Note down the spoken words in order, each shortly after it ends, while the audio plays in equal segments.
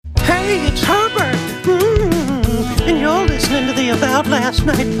Hey, it's Herbert. And you're listening to the About Last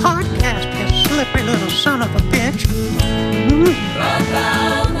Night podcast, you slippery little son of a bitch.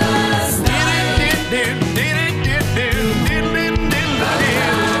 About last night.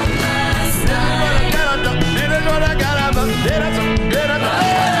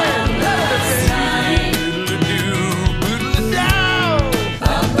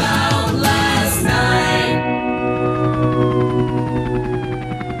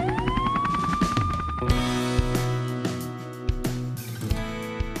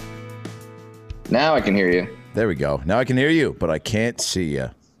 Now I can hear you. There we go. Now I can hear you, but I can't see you.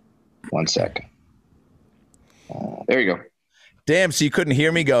 1 second. There you go. Damn, so you couldn't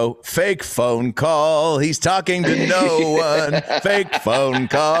hear me go, fake phone call. He's talking to no one. Fake phone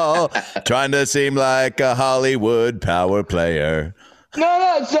call. Trying to seem like a Hollywood power player.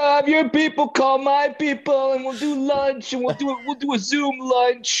 No, so have your people call my people, and we'll do lunch, and we'll do a Zoom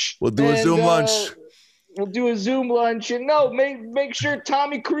lunch. We'll do a Zoom lunch. We'll do a Zoom lunch, and make sure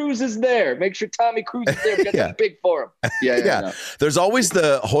Tommy Cruise is there. Make sure Tommy Cruise is there. We got something big for him. Yeah. No. There's always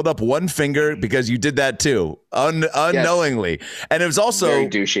the hold up one finger because you did that too, unknowingly, and it was also very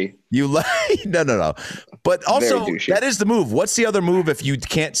douchey. You like no, but also that is the move. What's the other move if you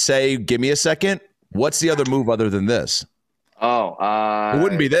can't say "give me a second"? What's the other move other than this? It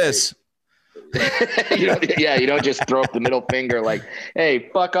wouldn't be this. You don't just throw up the middle finger like, hey,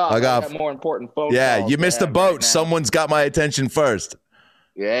 fuck off. I got more important phone calls. You missed the boat. Right, someone's got my attention first.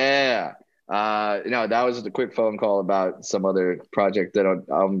 Yeah. No, that was just a quick phone call about some other project that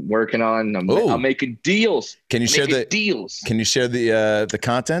I'm working on. I'm making deals. Can you share the deals? Can you share the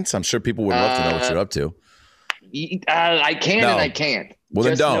contents? I'm sure people would love to know what you're up to. I can and I can't. Well,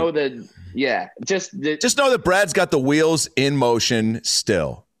 just then don't. Know that, just know that Brad's got the wheels in motion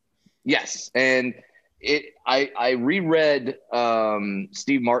still. Yes, and I reread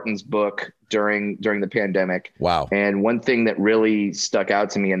Steve Martin's book during the pandemic. Wow. And one thing that really stuck out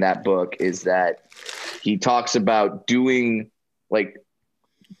to me in that book is that he talks about doing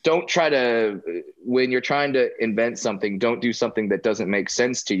don't try to, when you're trying to invent something, don't do something that doesn't make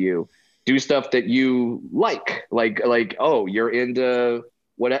sense to you. Do stuff that you like you're into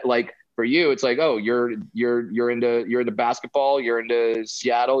what, for you, it's like, oh, you're into basketball, you're into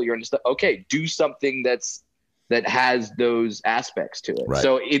Seattle, you're into stuff. Okay, do something that has those aspects to it. Right.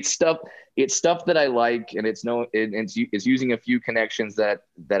 So it's stuff that I like, and it's using a few connections that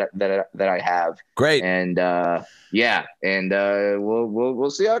I have. Great. And we'll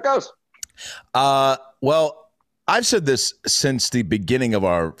see how it goes. Well, I've said this since the beginning of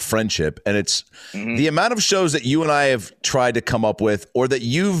our friendship, and it's the amount of shows that you and I have tried to come up with, or that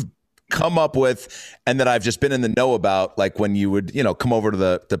you've come up with, and that I've just been in the know about, like when you would, come over to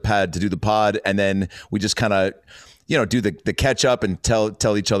the pad to do the pod, and then we just kind of, do the catch up and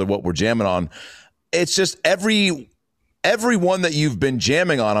tell each other what we're jamming on. It's just every one that you've been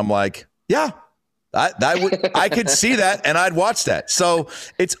jamming on, I'm like, yeah, I could see that, and I'd watch that. So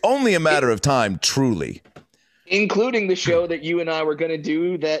it's only a matter of time, truly. Including the show that you and I were going to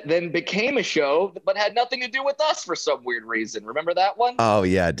do that then became a show, but had nothing to do with us for some weird reason. Remember that one? Oh,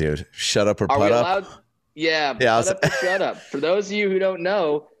 yeah, dude. Shut up or put up. Are we allowed? Yeah, put up or shut up. For those of you who don't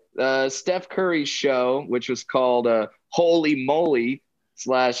know, Steph Curry's show, which was called Holy Moly /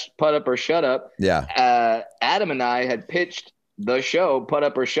 Put Up or Shut Up. Yeah. Adam and I had pitched the show Put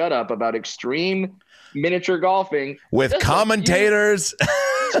Up or Shut Up about extreme miniature golfing. With commentators.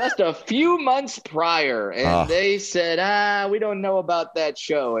 Just a few months prior, and they said, we don't know about that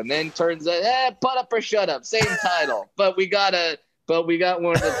show. And then turns out, Put Up or Shut Up, same title. But we got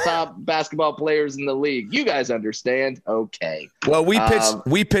one of the top basketball players in the league. You guys understand? Okay. Well,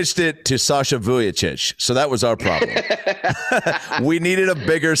 we pitched it to Sasha Vujacic, so that was our problem. We needed a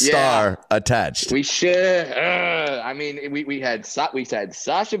bigger star attached. We should. We had Sasha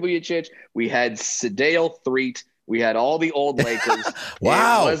Vujacic, we had Sedale Threatt. We had all the old Lakers.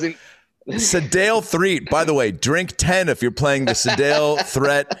 Wow. Sedale Threatt. By the way, drink 10 if you're playing the Sedale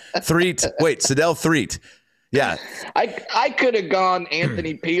Threatt. Wait, Sedale Threatt. Yeah. I could have gone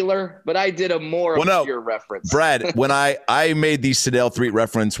Anthony Peeler, but I did a more obscure reference. Brad, when I made the Sedale Threatt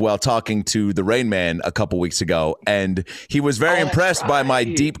reference while talking to the Rain Man a couple weeks ago, and he was very impressed by my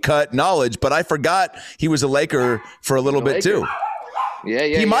deep cut knowledge, but I forgot he was a Laker for a little bit too. Yeah.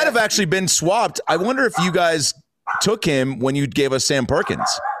 He might have actually been swapped. I wonder if you guys took him when you gave us Sam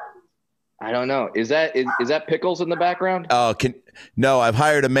Perkins. I don't know. Is that Pickles in the background? Oh, no, I've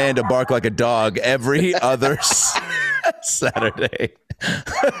hired a man to bark like a dog every other Saturday.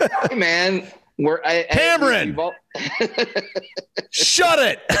 Hey, man. Cameron! Shut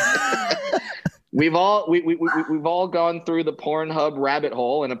it! we've all gone through the Pornhub rabbit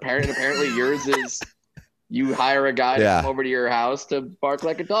hole, and apparently yours is you hire a guy to come over to your house to bark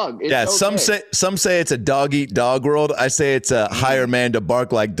like a dog. It's okay. Some say it's a dog eat dog world. I say it's a hire man to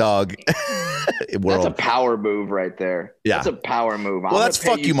bark like dog world. That's a power move right there. Yeah, that's a power move. Well, that's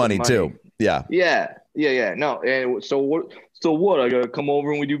fuck you money too. Yeah. No, and so what? So what? I gotta come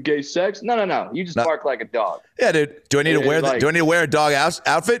over and we do gay sex? No. You just bark like a dog. Yeah, dude. Do I need to wear do I need to wear a dog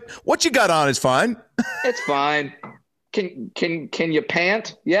outfit? What you got on is fine. It's fine. Can you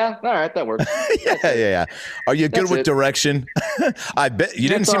pant? Yeah. All right, that works. yeah. Are you good with direction? I bet you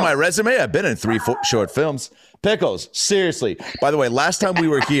didn't see my resume. I've been in 3 short films. Pickles, seriously. By the way, last time we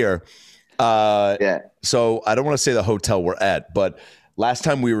were here, so I don't want to say the hotel we're at, but last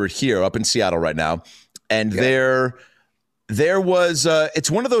time we were here up in Seattle right now, and there was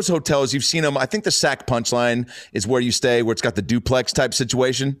it's one of those hotels, you've seen them. I think the Sack Punchline is where you stay, where it's got the duplex type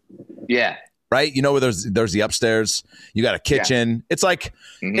situation. Yeah. Right? You know where there's the upstairs, you got a kitchen. Yeah. It's like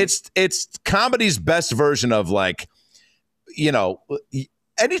it's comedy's best version of, like, you know,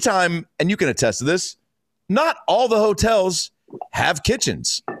 anytime, and you can attest to this, not all the hotels have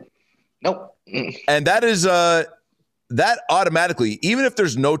kitchens. Nope. And that is that automatically, even if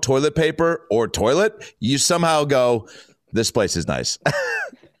there's no toilet paper or toilet, you somehow go, this place is nice.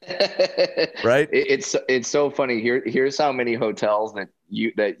 Right? It's so funny. Here's how many hotels that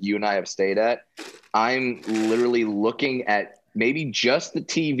you and I have stayed at. I'm literally looking at maybe just the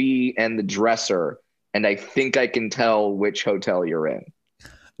TV and the dresser, and I think I can tell which hotel you're in.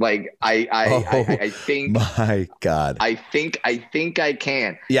 Like I think, my God, I think I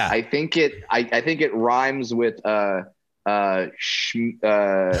can. Yeah. I think it rhymes with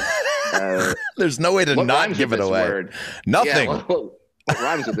there's no way to not give it away. Word? Nothing. Yeah, what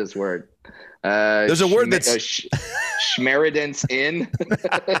rhymes with this word? There's a word that's Schmeridance Inn.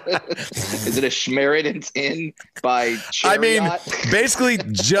 Is it a Schmeridance Inn by Chariot? I mean, basically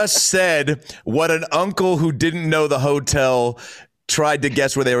just said what an uncle who didn't know the hotel tried to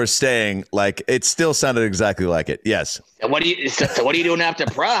guess where they were staying. Like, it still sounded exactly like it. Yes. So what are you doing after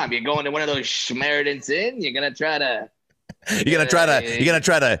prom? You're going to one of those Schmeridance Inn? You're gonna try to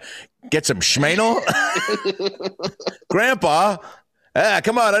get some schmanel? Grandpa,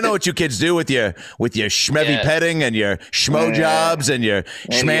 come on, I know what you kids do with your schmevy petting and your schmo jobs and your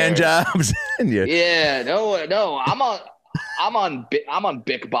schman jobs and your no, I'm on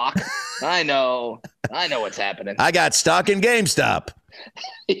Bic Bok. I know what's happening. I got stock in GameStop.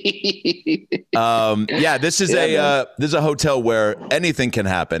 This is a hotel where anything can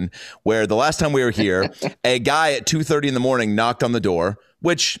happen. Where the last time we were here, a guy at 2:30 in the morning knocked on the door,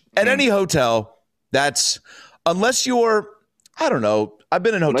 which at any hotel, that's, unless you're, I don't know, I've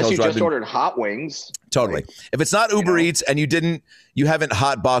been in hotels. Unless you just ordered hot wings. Totally. If it's not Uber Eats and you haven't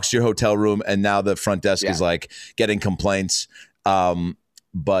hot boxed your hotel room, and now the front desk is like getting complaints,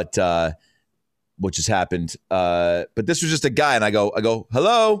 which has happened. But this was just a guy, and I go,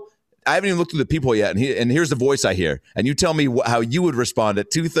 hello. I haven't even looked through the people yet, and here's the voice I hear, and you tell me how you would respond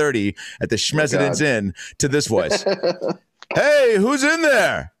at 2:30 at the Schmesidence Inn to this voice. Hey, who's in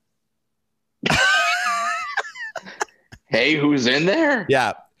there? Hey, who's in there?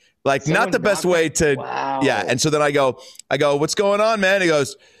 Yeah. Like, someone, not the best way to, yeah. And so then I go, what's going on, man? He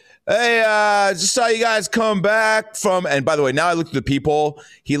goes, hey, just saw you guys come back from, and by the way, now I look at the people,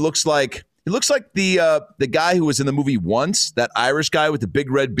 he looks like the guy who was in the movie Once, that Irish guy with the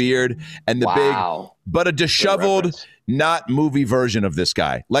big red beard and the big, but a disheveled, not movie version of this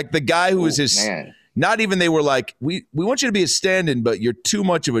guy. Like the guy who was not even, they were like, we want you to be a stand-in, but you're too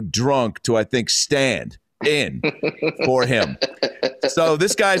much of a drunk to, I think, stand in for him. So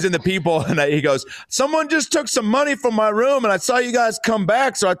this guy's in the people, and he goes, someone just took some money from my room, and I saw you guys come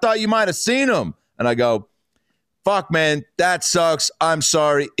back, so I thought you might have seen him. And I go, fuck, man, that sucks. I'm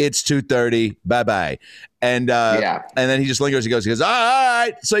sorry. It's 2:30. Bye-bye. And and then he just lingers. He goes, all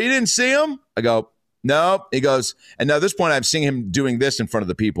right, so you didn't see him? I go, no. He goes, and now at this point, I'm seeing him doing this in front of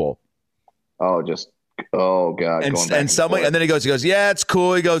the people. Oh, God. And then he goes, yeah, it's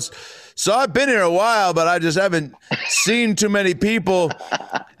cool. He goes, so I've been here a while, but I just haven't seen too many people.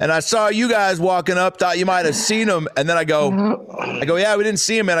 And I saw you guys walking up, thought you might have seen them. And then I go, yeah, we didn't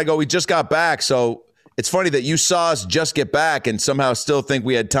see him. And I go, we just got back. So it's funny that you saw us just get back and somehow still think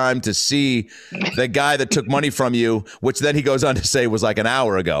we had time to see the guy that took money from you, which then he goes on to say was like an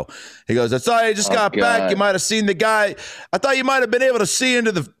hour ago. He goes, I saw you just got back. You might have seen the guy. I thought you might have been able to see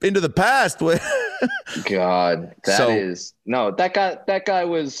into the past. God, that guy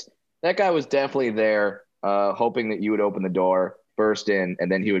was definitely there, hoping that you would open the door, burst in, and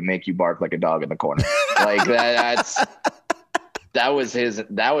then he would make you bark like a dog in the corner. Like that's That was his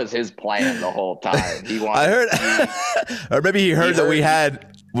plan the whole time. He wanted. I heard, or maybe he heard that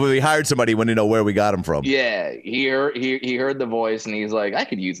we hired somebody when you know where we got him from. Yeah, he heard the voice and he's like, I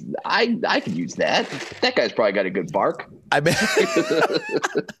could use that. That guy's probably got a good bark. I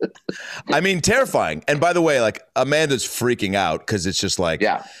mean, terrifying. And by the way, like Amanda's freaking out because it's just like,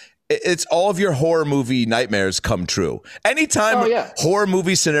 yeah. It's all of your horror movie nightmares come true. Anytime horror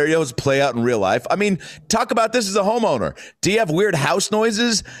movie scenarios play out in real life, I mean, talk about this as a homeowner. Do you have weird house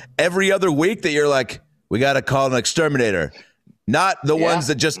noises every other week that you're like, we got to call an exterminator? Not the ones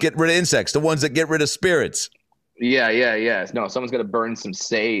that just get rid of insects, the ones that get rid of spirits. Yeah. No, someone's going to burn some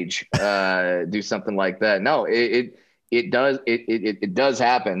sage, do something like that. No, it does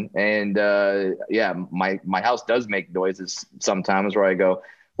happen. And my house does make noises sometimes where I go,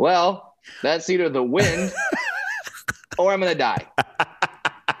 well, that's either the wind or I'm going to die.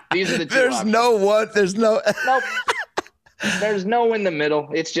 These are the two options. Nope. There's no in the middle.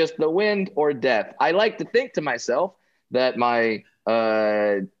 It's just the wind or death. I like to think to myself that my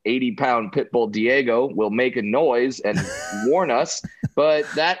 80-pound pit bull Diego will make a noise and warn us, but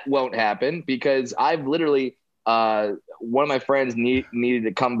that won't happen because I've literally one of my friends needed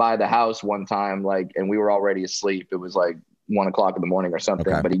to come by the house one time, and we were already asleep. It was like 1 o'clock in the morning or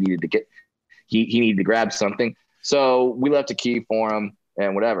something, but he needed to grab something. So we left a key for him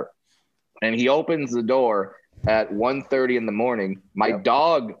and whatever. And he opens the door at 1:30 in the morning. My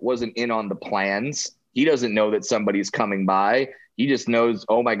dog wasn't in on the plans. He doesn't know that somebody's coming by. He just knows,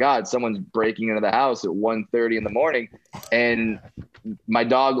 oh my God, someone's breaking into the house at 1:30 in the morning. And my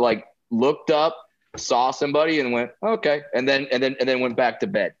dog looked up, saw somebody and went, okay. And then went back to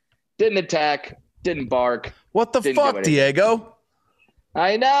bed. Didn't attack, didn't bark. What the fuck, Diego?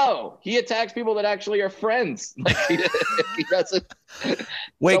 I know. He attacks people that actually are friends. He doesn't.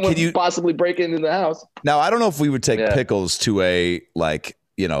 Wait, can you possibly break into the house? Now, I don't know if we would take Pickles to a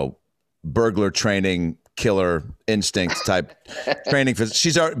burglar training, killer instinct type training because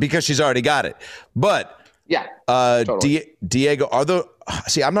she's already got it. But totally. Diego,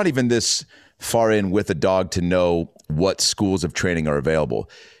 I'm not even this far in with a dog to know what schools of training are available.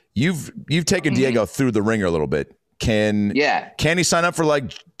 You've taken Diego through the ringer a little bit. Can he sign up for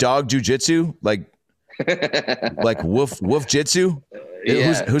dog jujitsu, like wolf jitsu?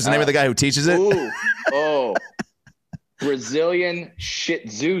 Who's the name of the guy who teaches it? Brazilian Shih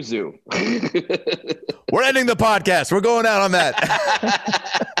Tzu. We're ending the podcast. We're going out on that.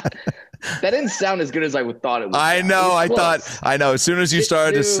 That didn't sound as good as I thought it would. I know. I know. As soon as you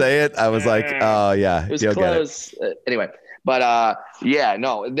started to say it, I was like, oh yeah, it was close. Anyway, but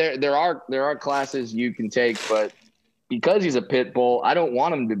there are classes you can take, but because he's a pit bull, I don't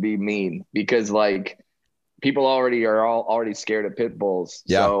want him to be mean because people are already scared of pit bulls.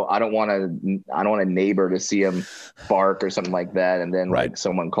 Yeah. So I don't want a neighbor to see him bark or something like that. And then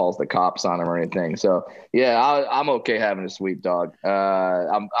someone calls the cops on him or anything. So I'm okay having a sweet dog.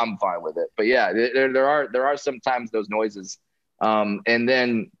 I'm fine with it, but there are sometimes those noises. And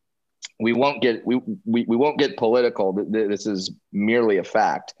then we won't get political. This is merely a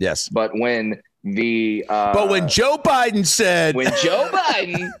fact. Yes. But when Joe Biden said,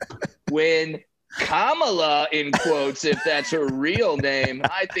 when Kamala, in quotes, if that's her real name,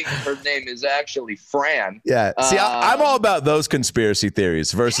 I think her name is actually Fran. Yeah. See, I'm all about those conspiracy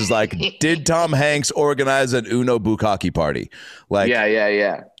theories versus did Tom Hanks organize an Uno bukkake party?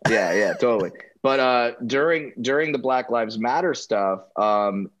 Yeah, totally. But during the Black Lives Matter stuff,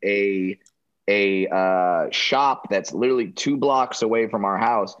 a shop that's literally 2 blocks away from our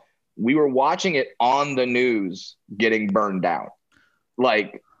house, we were watching it on the news getting burned down,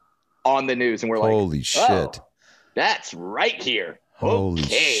 on the news, and we're like, holy shit, that's right here. Holy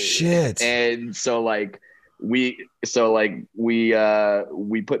shit. And so we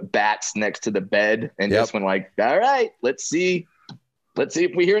put bats next to the bed and just went all right, let's see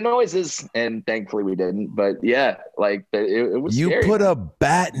if we hear noises. And thankfully we didn't, but it was scary. Put a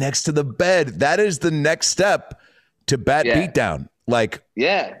bat next to the bed. That is the next step to bat beatdown. That's,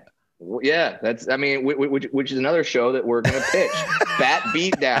 which is another show that we're going to pitch. Bat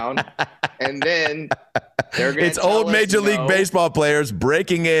Beatdown, and then it's old Major League Baseball players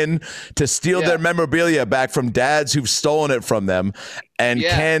breaking in to steal their memorabilia back from dads who've stolen it from them. And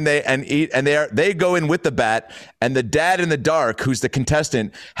they go in with the bat, and the dad in the dark, who's the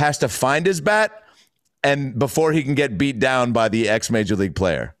contestant, has to find his bat, and before he can get beat down by the ex Major League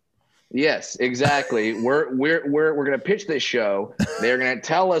player. Yes, exactly. We're going to pitch this show. They're going to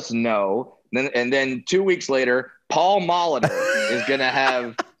tell us no. And then 2 weeks later, Paul Molitor is going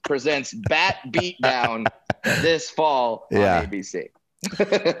to presents Bat Beatdown this fall on ABC.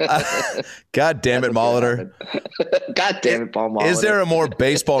 God damn it, Molitor. God damn it, Paul Molitor. Is there a more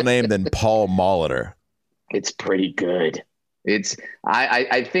baseball name than Paul Molitor? It's pretty good.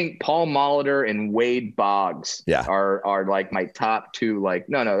 I think Paul Molitor and Wade Boggs are like my top two. Like,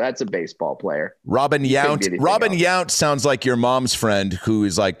 no, that's a baseball player. Robin Yount. Robin Yount sounds like your mom's friend who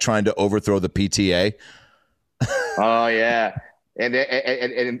is like trying to overthrow the PTA. Oh yeah, and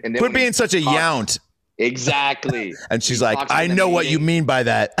quit being such a Yount. Exactly. And she's like, I know what you mean by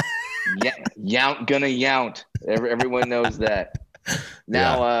that. Yount gonna Yount. Everyone knows that.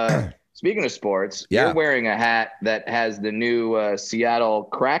 Now, speaking of sports, you're wearing a hat that has the new Seattle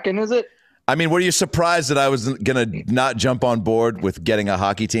Kraken, is it? I mean, were you surprised that I was going to not jump on board with getting a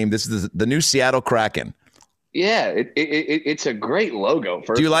hockey team? This is the new Seattle Kraken. Yeah, it's a great logo.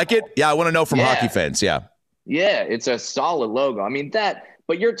 Do you like it? Yeah, I want to know from hockey fans. Yeah. Yeah, it's a solid logo. I mean,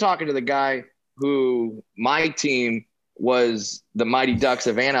 but you're talking to the guy who my team was the Mighty Ducks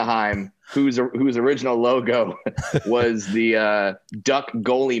of Anaheim, whose original logo was the duck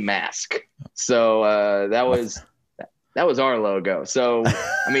goalie mask. So that was our logo. So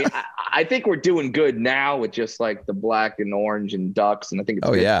I mean, I think we're doing good now with just like the black and orange and ducks, and I think it's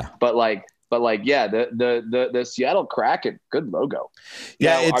good. Yeah. But the Seattle Kraken, good logo.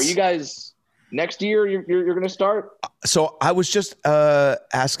 Yeah. Now, are you guys next year? You're going to start? So I was just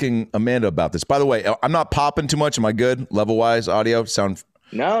asking Amanda about this. By the way, I'm not popping too much. Am I good level wise? Audio sound?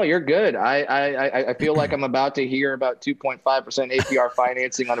 No, you're good. I feel like I'm about to hear about 2.5% APR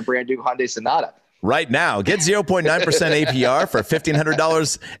financing on a brand new Hyundai Sonata. Right now, get 0.9% APR for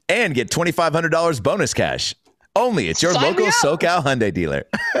 $1,500 and get $2,500 bonus cash. Only at your local SoCal Hyundai dealer.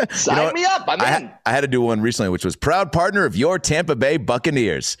 Sign me up. I'm in. I had to do one recently, which was proud partner of your Tampa Bay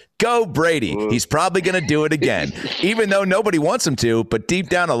Buccaneers. Go Brady. Ooh. He's probably going to do it again, even though nobody wants him to. But deep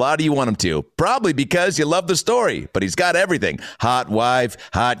down, a lot of you want him to. Probably because you love the story. But he's got everything. Hot wife,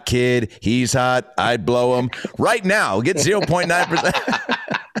 hot kid. He's hot. I'd blow him. Right now, get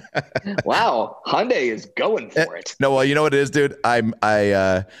 0.9%. Wow. Hyundai is going for it. No, well, you know what it is, dude?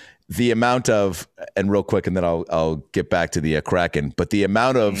 The amount of, and real quick, and then I'll get back to the Kraken, but the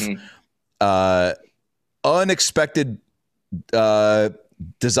amount of unexpected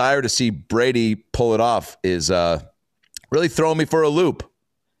desire to see Brady pull it off is really throwing me for a loop.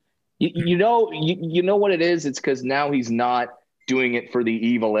 You know what it is? It's because now he's not doing it for the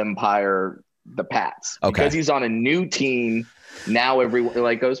evil empire, the Pats. Okay. Because he's on a new team. Now everyone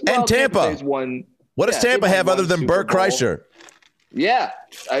like goes, well, and Tampa. What does Tampa have other than Bert Kreischer? Yeah,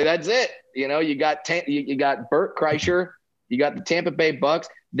 that's it. You know, you got Bert Kreischer, you got the Tampa Bay Bucks.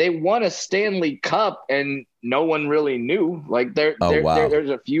 They won a Stanley Cup, and no one really knew. Like there's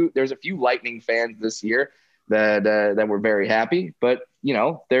a few Lightning fans this year that were very happy, but you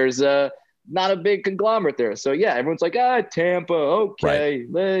know, there's not a big conglomerate there. So yeah, everyone's like, Tampa, okay,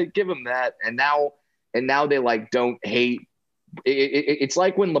 right. Give them that. And now they like don't hate. It's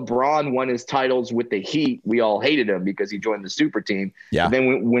like when LeBron won his titles with the Heat, we all hated him because he joined the super team. Yeah. And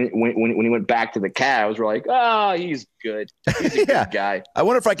then when he went back to the Cavs, we're like, he's good. He's a good guy. I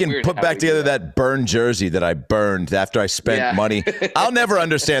wonder if I can put back together that burned jersey that I burned after I spent money. I'll never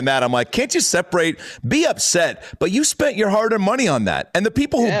understand that. I'm like, can't you separate? Be upset, but you spent your hard-earned money on that. And the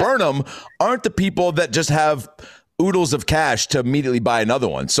people who burn them aren't the people that just have oodles of cash to immediately buy another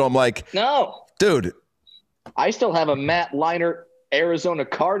one. So I'm like, no, dude. I still have a Matt Leinart Arizona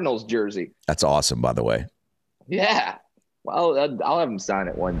Cardinals jersey. That's awesome, by the way. Yeah. Well, I'll have him sign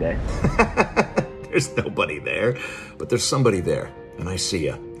it one day. There's nobody there, but there's somebody there, and I see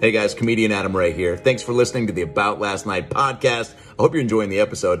you. Hey, guys, comedian Adam Ray here. Thanks for listening to the About Last Night podcast. I hope you're enjoying the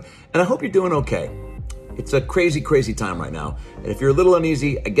episode, and I hope you're doing okay. It's a crazy, crazy time right now, and if you're a little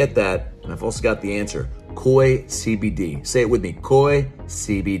uneasy, I get that, and I've also got the answer. Koi CBD. Say it with me. Koi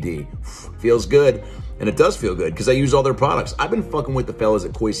CBD. Feels good. And it does feel good because I use all their products. I've been fucking with the fellas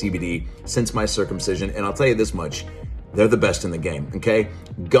at Koi CBD since my circumcision, and I'll tell you this much. They're the best in the game, okay?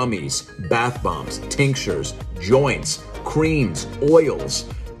 Gummies, bath bombs, tinctures, joints, creams, oils.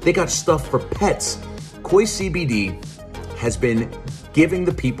 They got stuff for pets. Koi CBD has been giving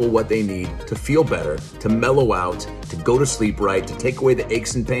the people what they need to feel better, to mellow out, to go to sleep right, to take away the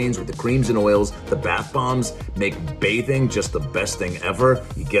aches and pains with the creams and oils. The bath bombs make bathing just the best thing ever.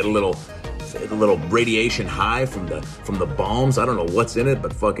 You get a little radiation high from the balms. I don't know what's in it,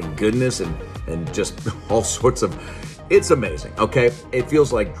 but fucking goodness and just all sorts of, it's amazing, okay? It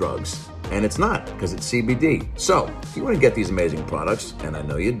feels like drugs, and it's not because it's CBD. So if you want to get these amazing products, and I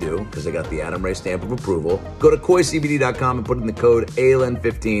know you do because I got the Adam Ray stamp of approval, go to koicbd.com and put in the code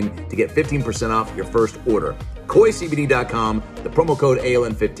ALN15 to get 15% off your first order. KoiCBD.com, the promo code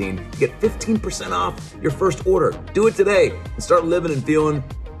ALN15 to get 15% off your first order. Do it today and start living and feeling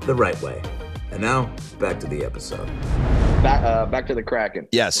the right way. And now, back to the episode. Back to the Kraken.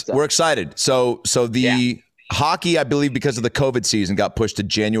 Yes, we're excited. So the hockey, I believe, because of the COVID season, got pushed to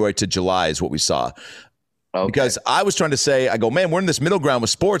January to July is what we saw. Okay. Because I was trying to say, I go, man, we're in this middle ground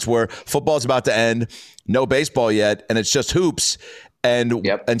with sports where football's about to end, no baseball yet, and it's just hoops. And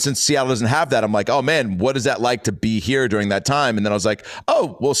since Seattle doesn't have that, I'm like, oh, man, what is that like to be here during that time? And then I was like,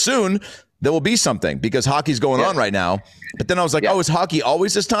 oh, well, soon there will be something because hockey's going on right now. But then I was like, oh, is hockey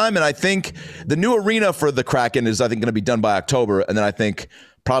always this time? And I think the new arena for the Kraken is, I think, going to be done by October. And then I think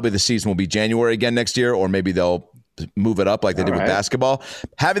probably the season will be January again next year, or maybe they'll move it up like they did with basketball.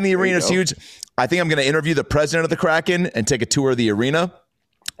 Having the arena is huge. I think I'm going to interview the president of the Kraken and take a tour of the arena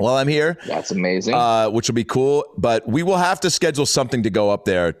while I'm here. That's amazing. Which will be cool. But we will have to schedule something to go up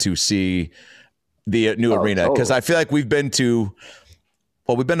there to see the new arena. Because I feel like we've been to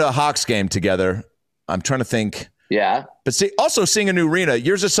a Hawks game together. I'm trying to think. Yeah. But see, also seeing a new arena,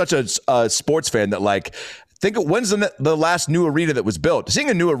 you're just such a sports fan that like, think of when's the last new arena that was built? Seeing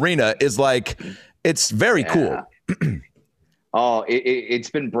a new arena is like, it's very cool. Oh, it's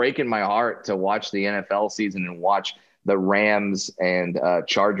been breaking my heart to watch the NFL season and watch the Rams and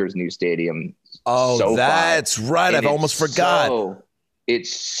Chargers new stadium. Oh, that's right. I've almost forgot.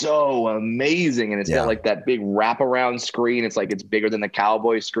 It's so amazing. And it's got like that big wraparound screen. It's like it's bigger than the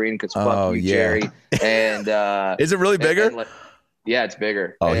Cowboys screen because fuck you, Jerry. And is it really bigger? Yeah, it's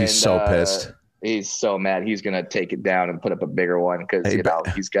bigger. Oh, he's so pissed. He's so mad. He's gonna take it down and put up a bigger one because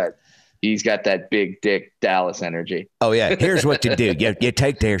he's got that big dick Dallas energy. Oh, yeah. Here's what you do. You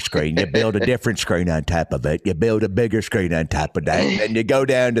take their screen, you build a different screen on top of it, you build a bigger screen on top of that, and you go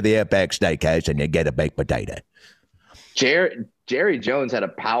down to the FX Steakhouse and you get a baked potato. Jerry Jones had a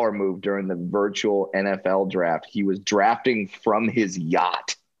power move during the virtual NFL draft. He was drafting from his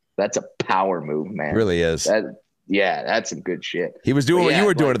yacht. That's a power move, man. It really is. That's some good shit. He was doing what you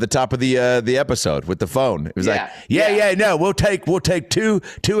were doing at the top of the episode with the phone. It was no, we'll take two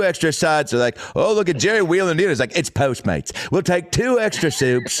extra sides. They're like, oh, look at Jerry wheeling in. It's like, it's Postmates. We'll take 2 extra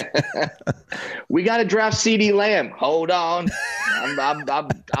soups. We got to draft CeeDee Lamb. Hold on. I'm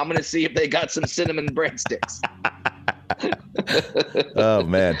going to see if they got some cinnamon breadsticks. Oh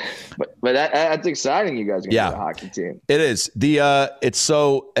man, but that's exciting. You guys are gonna be a hockey team. It is it's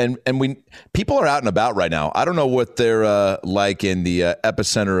so and people are out and about right now. I don't know what they're like in the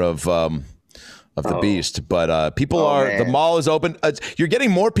epicenter of the beast, but people are. Man. The mall is open. You're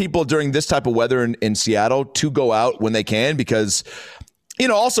getting more people during this type of weather in Seattle to go out when they can because.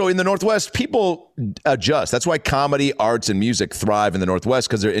 Also in the Northwest, people adjust. That's why comedy, arts, and music thrive in the Northwest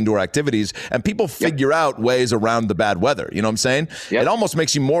because they're indoor activities, and people figure out ways around the bad weather. You know what I'm saying? Yep. It almost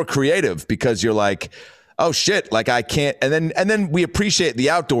makes you more creative because you're like, oh shit, like I can't. And then we appreciate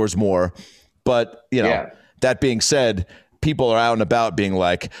the outdoors more. But that being said, people are out and about being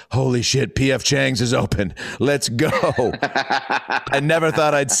like, holy shit, PF Chang's is open. Let's go. I never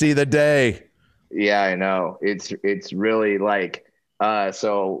thought I'd see the day. Yeah, I know. It's really like.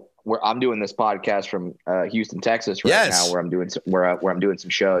 So I'm doing this podcast from Houston, Texas right now, where I'm doing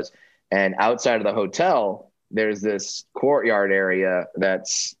some shows, and outside of the hotel, there's this courtyard area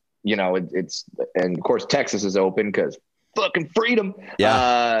that's it's and of course Texas is open because fucking freedom.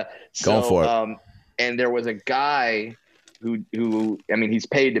 Yeah, going for it. And there was a guy who he's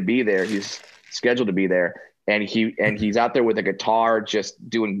paid to be there, he's scheduled to be there, and he's out there with a guitar just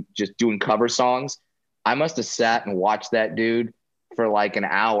doing cover songs. I must have sat and watched that dude for like an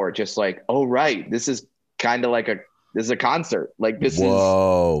hour, just like, oh right, this is kind of like this is a concert. Like this is, you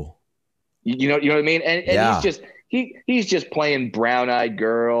know what I mean? And he's just playing Brown Eyed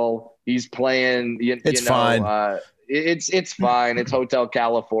Girl. He's playing, it's fine. It's fine. It's Hotel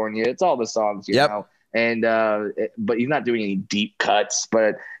California. It's all the songs, you know. And but he's not doing any deep cuts.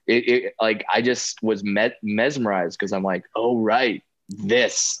 But it like I just was mesmerized because I'm like, oh right,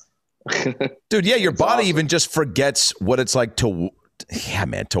 this. Dude, your body even just forgets what it's like to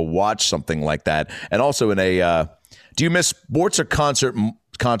watch something like that. And also do you miss sports or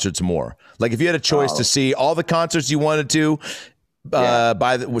concerts more? Like if you had a choice to see all the concerts you wanted to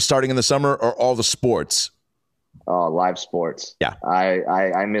starting in the summer or all the sports? Oh, live sports. Yeah.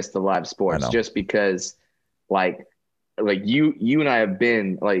 I miss the live sports just because like you and I have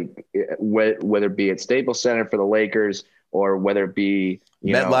been like, whether it be at Staples Center for the Lakers or whether it be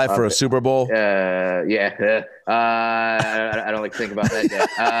MetLife for a Super Bowl. I don't like to think about that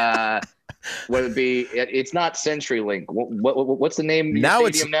yet. would it be? It's not CenturyLink. What's the name? Of your Now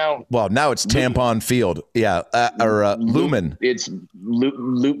stadium now. Well, now it's Tampon Field. Yeah, or Lumen. It's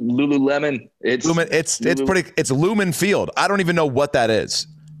Lululemon. It's Lumen. It's Lumen Field. I don't even know what that is.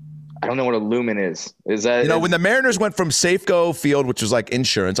 I don't know what a lumen is. Is that when the Mariners went from Safeco Field, which was like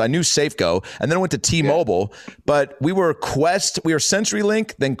insurance, I knew Safeco, and then I went to T-Mobile. Yeah. But we were Quest, we were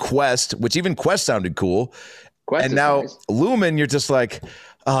CenturyLink, then Quest, which even Quest sounded cool. Quest and now nice. Lumen, you're just like,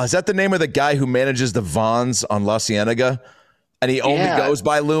 is that the name of the guy who manages the Vons on La Cienega? And he only goes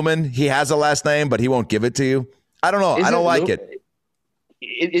by Lumen. He has a last name, but he won't give it to you. I don't know. I don't like it.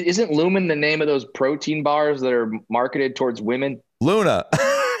 Isn't Lumen the name of those protein bars that are marketed towards women? Luna.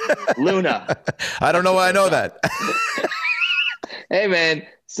 Luna. I don't know why I know that. Hey, man,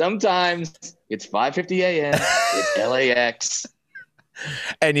 sometimes it's 5:50 a.m. It's LAX.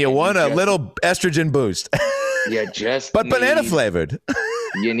 And you want a little estrogen boost. But banana flavored.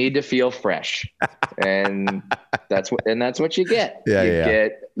 You need to feel fresh. And that's what you get.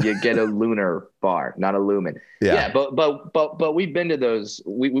 You get a lunar bar, not a lumen. Yeah, but we've been to those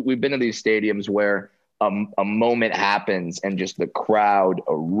we've been to these stadiums where a moment happens and just the crowd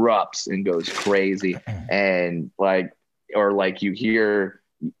erupts and goes crazy, and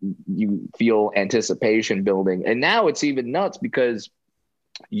you feel anticipation building. And now it's even nuts because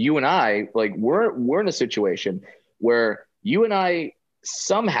you and I, we're in a situation where you and I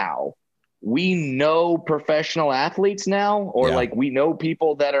somehow we know professional athletes now, or we know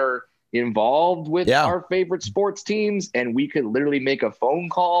people that are involved with our favorite sports teams, and we could literally make a phone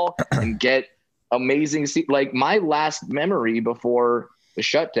call and get amazing. Like my last memory before the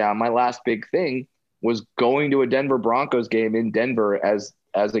shutdown, my last big thing was going to a Denver Broncos game in Denver as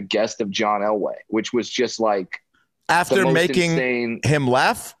a guest of John Elway, which was just like after making him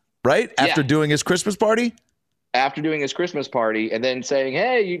laugh, right? After doing his Christmas party. After doing his Christmas party, and then saying,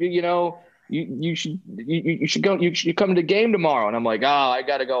 "Hey, you should come to the game tomorrow." And I'm like, "Oh, I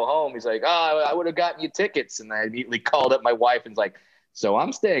got to go home." He's like, "Oh, I would have gotten you tickets." And I immediately called up my wife and was like, "So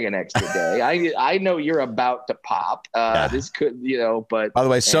I'm staying an extra day. I know you're about to pop. This could, but." By the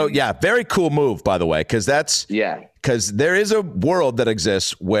way, very cool move, by the way, because because there is a world that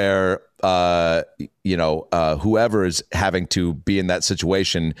exists where whoever is having to be in that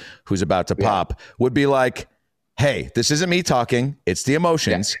situation who's about to pop would be like, "Hey, this isn't me talking. It's the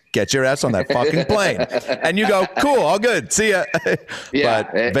emotions. Get your ass on that fucking plane." And you go, "Cool, all good. See ya."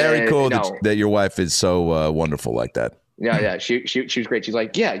 But very cool that your wife is so wonderful like that. Yeah. She was great. She's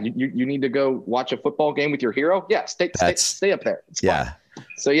like, "Yeah, you need to go watch a football game with your hero. Yeah, stay up there. It's fine."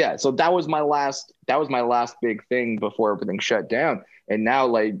 So that was my last big thing before everything shut down. And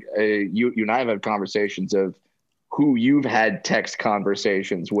now, you and I have had conversations of who you've had text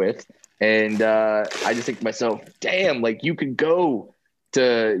conversations with. And I just think to myself, damn, you could go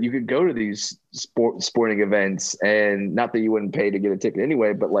to these sporting events, and not that you wouldn't pay to get a ticket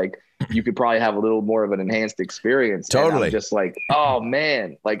anyway, but you could probably have a little more of an enhanced experience. Totally. And I'm just like, oh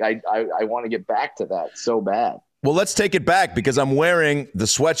man, I want to get back to that so bad. Well, let's take it back because I'm wearing the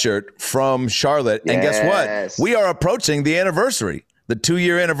sweatshirt from Charlotte. And guess what? We are approaching the anniversary, the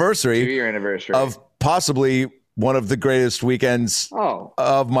 2-year anniversary of possibly one of the greatest weekends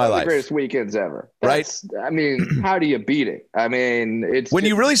of my life. The greatest weekends ever. Right? I mean, how do you beat it? I mean, it's when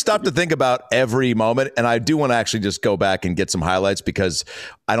you really stop to think about every moment. And I do want to actually just go back and get some highlights because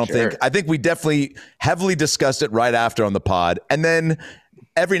I think we definitely heavily discussed it right after on the pod. And then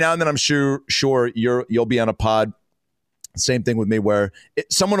every now and then I'm sure you'll be on a pod. Same thing with me where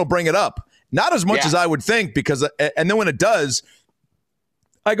someone will bring it up. Not as much as I would think and then when it does,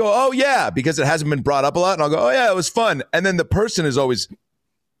 I go, "Oh, yeah," because it hasn't been brought up a lot. And I'll go, "Oh, yeah, it was fun." And then the person is always,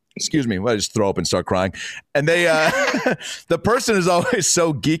 excuse me, I just throw up and start crying. And the person is always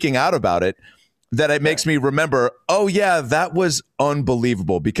so geeking out about it that it makes me remember, "Oh, yeah, that was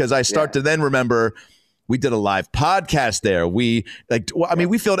unbelievable." Because I start to then remember we did a live podcast there. We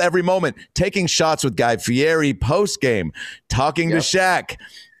we filled every moment, taking shots with Guy Fieri post game, talking to Shaq.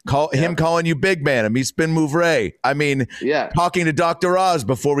 Him calling you big man and me spin move Ray. I mean, talking to Dr. Oz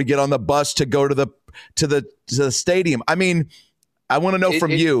before we get on the bus to go to the stadium. I mean, I want to know from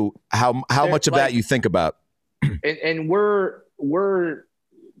you how much of that you think about. And we're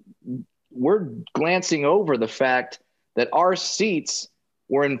glancing over the fact that our seats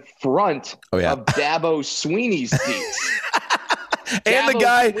were in front of Dabo Sweeney's seats. And the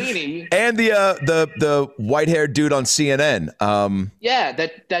guy Sweeney, and the white-haired dude on CNN.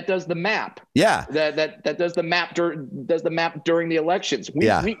 That does the map. Yeah. That does the map during the elections. We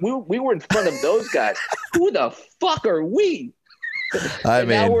were in front of those guys. Who the fuck are we? And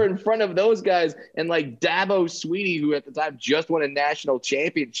now we're in front of those guys, and like Dabo Swinney, who at the time just won a national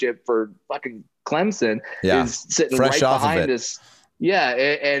championship for fucking Clemson, is sitting fresh right off behind of it. us. Yeah,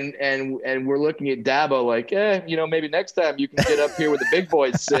 and we're looking at Dabo like, maybe next time you can get up here where the big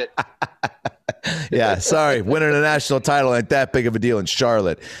boys sit. Yeah, sorry, winning a national title ain't that big of a deal in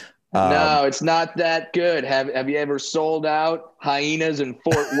Charlotte. No, it's not that good. Have you ever sold out hyenas in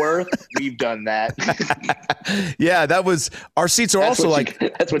Fort Worth? We've done that. Yeah, that was our seats are also like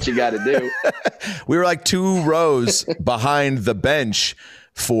that's what you got to do. We were like 2 rows behind the bench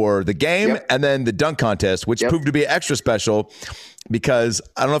for the game and then the dunk contest, which proved to be extra special because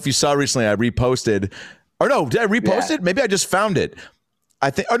I don't know if you saw recently, I reposted, or no, did I repost it? Maybe I just found it. I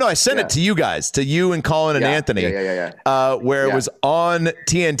think, oh no, I sent it to you guys, to you and Colin and Anthony, where it was on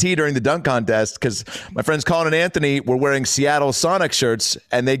TNT during the dunk contest because my friends Colin and Anthony were wearing Seattle Sonic shirts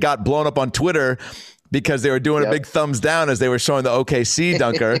and they got blown up on Twitter because they were doing a big thumbs down as they were showing the OKC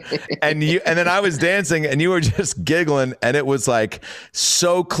dunker. and then I was dancing and you were just giggling and it was like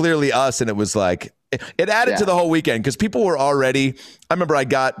so clearly us. And it was like, it added to the whole weekend because people were already, I remember I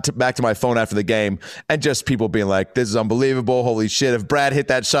got back to my phone after the game and just people being like, this is unbelievable. Holy shit. If Brad hit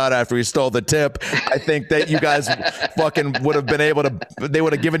that shot after he stole the tip, I think that you guys fucking would have been able to, they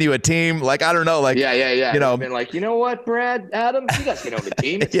would have given you a team. Like, I don't know. Like, you know, been like, you know what, Brad, Adam, you guys can own the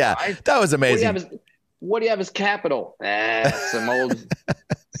team. It's fine. That was amazing. What do you have as capital? Some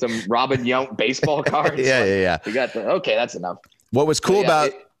Robin Yount baseball cards. Yeah. We got okay, that's enough. What was cool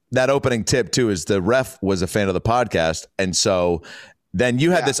about that opening tip too is the ref was a fan of the podcast, and so then you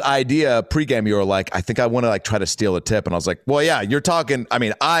had this idea pregame. You were like, I think I want to like try to steal a tip, and I was like, well, yeah, you're talking. I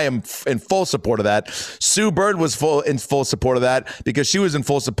mean, I am in full support of that. Sue Bird was in full support of that because she was in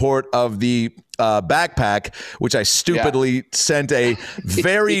full support of the backpack, which I stupidly sent a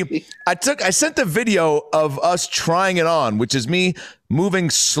very. I sent the video of us trying it on, which is me moving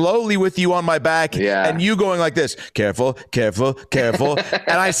slowly with you on my back and you going like this, careful, careful, careful.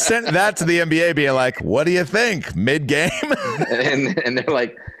 And I sent that to the NBA being like, what do you think? Mid-game? and they're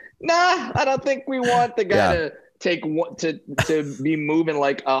like, nah, I don't think we want the guy to take to be moving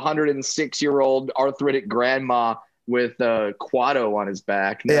like 106-year-old arthritic grandma with Quado on his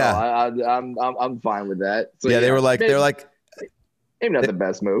back. No, I'm fine with that. So, they were like, maybe not the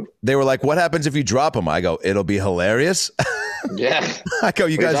best move. They were like, what happens if you drop him? I go, it'll be hilarious. Yeah. I go,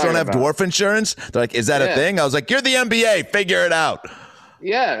 you guys don't have dwarf insurance? They're like, is that a thing? I was like, you're the NBA. Figure it out.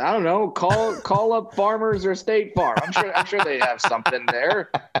 Yeah, I don't know. Call up Farmers or State Farm. I'm sure they have something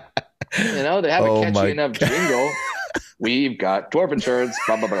there. You know, they have a catchy enough jingle. We've got dwarf insurance.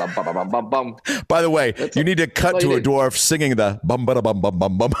 Bum, bum, bum, bum, bum, bum, bum. By the way, you need to cut to a dwarf singing the bum, bum, bum, bum,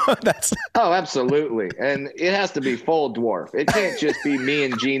 bum, bum. That's absolutely. And it has to be full dwarf. It can't just be me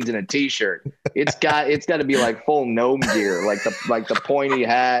in jeans and a t-shirt. It's got to be like full gnome gear, like the pointy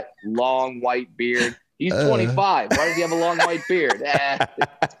hat, long white beard. He's 25. Why does he have a long white beard?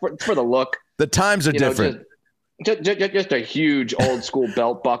 It's for the look. The times are different. Just a huge old school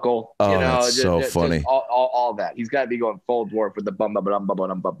belt buckle. Oh, that's so funny. Just all that. He's got to be going full dwarf with the bum bum bum bum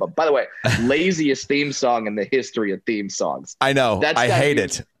bum bum bum. By the way, laziest theme song in the history of theme songs. I know. I hate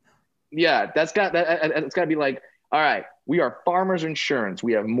it. Yeah, it's got to be like, all right, we are Farmers Insurance.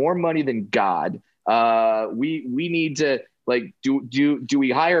 We have more money than God. We need to like do we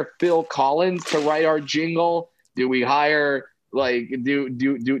hire Phil Collins to write our jingle? Do we hire like do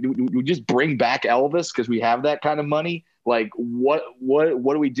we just bring back Elvis because we have that kind of money? Like what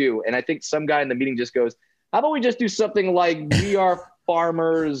do we do? And I think some guy in the meeting just goes, how about we just do something like we are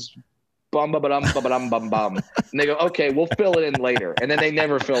farmers bum bum bum bum bum bum. And they go, okay, we'll fill it in later. And then they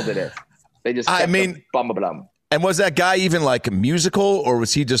never filled it in. They just bum bum bum. And was that guy even like musical, or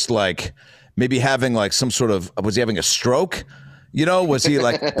was he just like maybe having like some sort of, was he having a stroke? You know, was he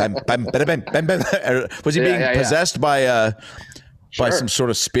like, was he being possessed by some sort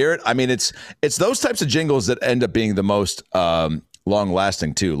of spirit? I mean, it's those types of jingles that end up being the most long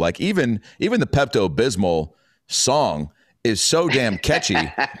lasting too. Like even the Pepto-Bismol song is so damn catchy.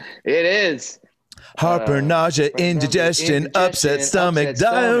 It is. Heartburn, nausea, indigestion, upset stomach,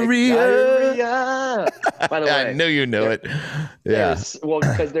 diarrhea. By the way, I knew you knew it. Yeah. Well,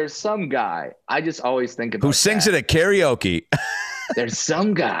 because there's some guy, I just always think about who sings it at karaoke. There's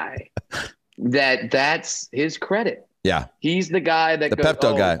some guy that's his credit. Yeah. He's the guy that the goes,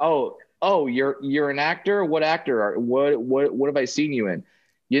 Pepto guy. Oh, you're an actor? What actor? What have I seen you in?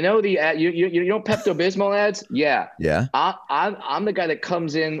 You know you know Pepto-Bismol ads? Yeah. Yeah. I'm the guy that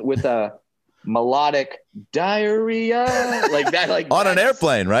comes in with a melodic diarrhea like that, like on an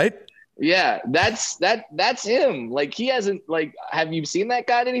airplane, right? Yeah, that's him. Like, he hasn't, like, have you seen that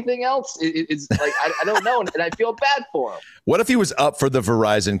guy in anything else? It's like, I don't know, and I feel bad for him. What if he was up for the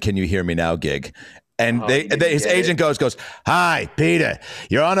Verizon "Can You Hear Me Now" gig? And his agent goes, "Hi, Peter,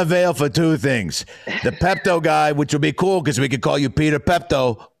 you're on avail for two things. The Pepto guy, which would be cool because we could call you Peter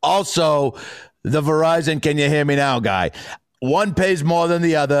Pepto. Also, the Verizon "Can You Hear Me Now" guy. One pays more than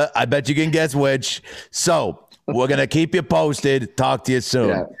the other. I bet you can guess which. So we're going to keep you posted. Talk to you soon."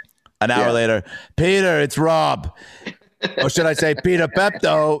 Yeah. An hour later, "Peter, it's Rob." Or should I say, "Peter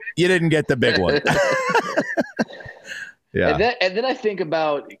Pepto, you didn't get the big one." Yeah. And then I think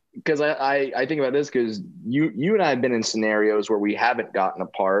about, because I think about this because you and I have been in scenarios where we haven't gotten a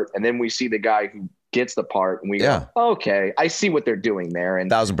part, and then we see the guy who gets the part, and we go, okay, I see what they're doing there, and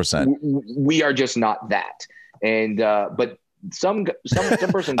 1,000%. We are just not that. And but some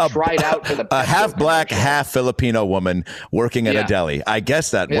person tried out for the a half black, half Filipino woman working at a deli. I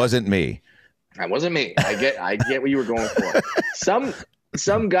guess that wasn't me. That wasn't me. I get what you were going for.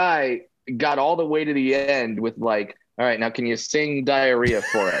 Some guy got all the way to the end with like, "All right, now can you sing Diarrhea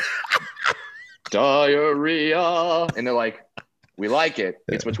for us?" Diarrhea. And they're like, "We like it.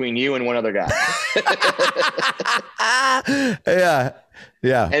 It's between you and one other guy."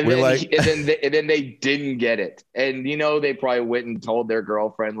 Yeah. And then they didn't get it. And they probably went and told their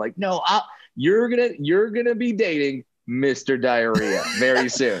girlfriend, like, "No, you're gonna be dating Mr. Diarrhea very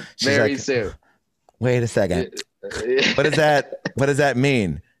soon. Very soon." Wait a second. What does that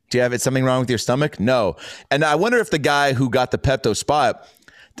mean? Do you have something wrong with your stomach? No. And I wonder if the guy who got the Pepto spot,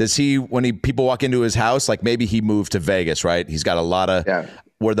 does he, when people walk into his house, like maybe he moved to Vegas, right? He's got a lot of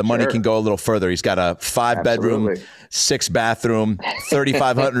where the money can go a little further. He's got a 5-bedroom, 6-bathroom,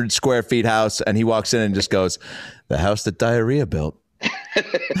 3,500 square feet house. And he walks in and just goes, "The house that Diarrhea built."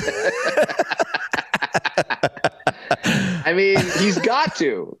 I mean, he's got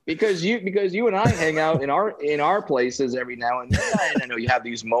to, because you and I hang out in our places every now and then. And I know you have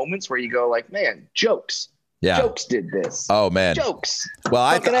these moments where you go like, "Man, jokes. Yeah. Jokes did this." Oh man. Jokes.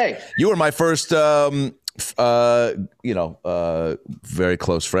 Well, you were my first very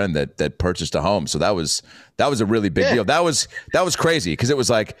close friend that purchased a home. So that was a really big deal. That was crazy, because it was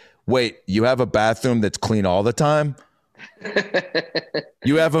like, wait, you have a bathroom that's clean all the time?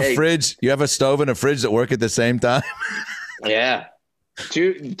 You have a fridge, you have a stove and a fridge that work at the same time? Yeah.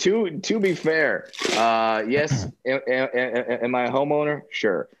 To be fair, yes, am I a homeowner?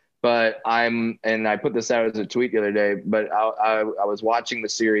 Sure. But and I put this out as a tweet the other day, but I was watching the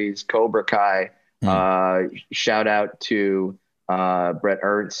series Cobra Kai. Shout out to Brett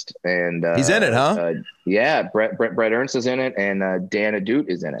Ernst, and he's in it, huh? Yeah, Brett Ernst is in it, and Dan Adut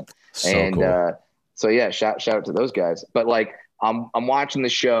is in it. So cool. So yeah, shout out to those guys. But like, I'm watching the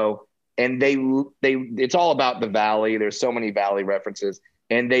show, and they it's all about the Valley. There's so many Valley references,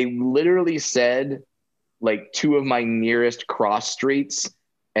 and they literally said like two of my nearest cross streets,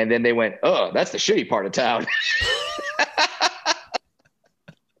 and then they went, "Oh, that's the shitty part of town."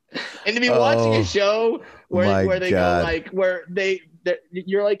 And to be watching a show where they go like, where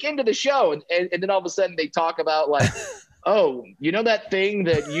you're like into the show, and then all of a sudden they talk about like, "Oh, you know that thing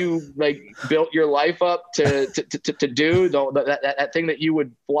that you like built your life up to do, that thing that you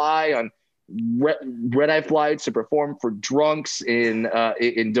would fly on red eye flights to perform for drunks in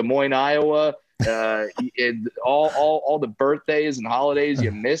Des Moines, Iowa, and all the birthdays and holidays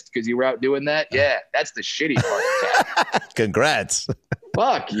you missed because you were out doing that." Yeah, that's the shitty part. Congrats.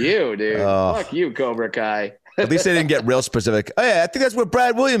 Fuck you, dude. Fuck you, Cobra Kai. At least they didn't get real specific. "Oh yeah, I think that's where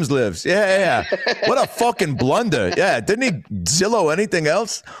Brad Williams lives." Yeah. What a fucking blunder. Yeah, didn't he Zillow anything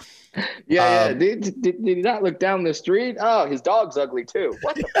else? Yeah. Did he not look down the street? Oh, his dog's ugly too.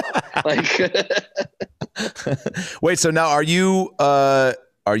 What the fuck? Like, wait, so now are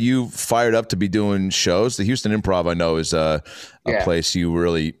you fired up to be doing shows? The Houston Improv, I know, is a place you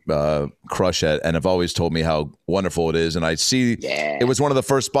really crush at, and have always told me how wonderful it is. And I see it was one of the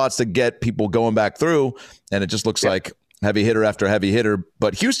first spots to get people going back through, and it just looks like heavy hitter after heavy hitter.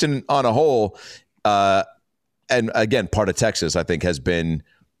 But Houston on a whole, and again, part of Texas, I think, has been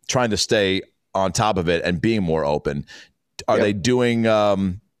trying to stay on top of it and being more open. Are they doing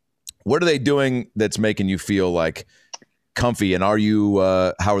what are they doing that's making you feel like comfy? And are you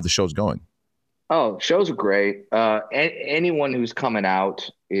how are the shows going? Oh, shows are great. Anyone who's coming out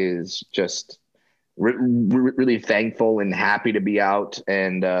is just really thankful and happy to be out,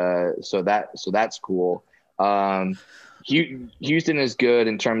 and so that's cool. Houston is good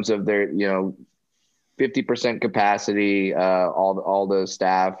in terms of their 50% capacity. All the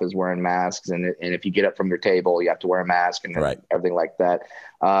staff is wearing masks, and if you get up from your table, you have to wear a mask and everything like that.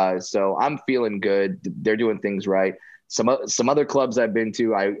 So I'm feeling good. They're doing things right. some other clubs I've been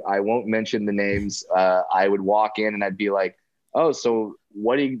to, I won't mention the names. I would walk in and I'd be like, oh, so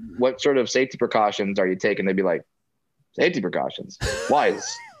what sort of safety precautions are you taking? They'd be like, safety precautions. Why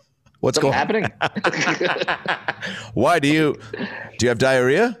is What's something going happening? Why do you have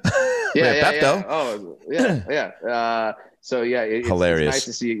diarrhea? Yeah. Oh, yeah. So yeah, it's Hilarious. nice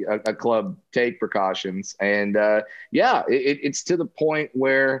to see a club take precautions, and it's to the point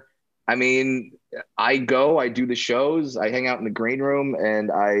where, I mean, I do the shows, I hang out in the green room,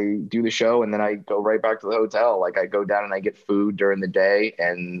 and I do the show, and then I go right back to the hotel. Like I go down and I get food during the day,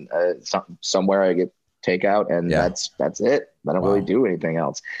 and somewhere I get takeout, and that's it. I don't really do anything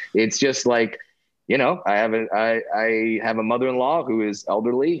else. It's just like, I have a mother-in-law who is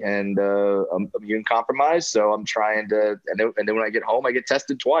elderly and immune compromised. So I'm trying to, and then when I get home, I get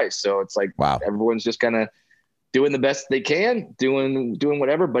tested twice. So it's like, everyone's just kind of doing the best they can, doing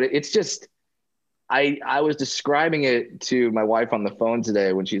whatever. But it's just, I was describing it to my wife on the phone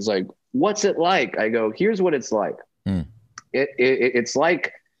today when she's like, what's it like? I go, here's what it's like. It's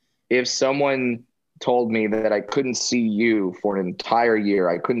like if someone told me that I couldn't see you for an entire year.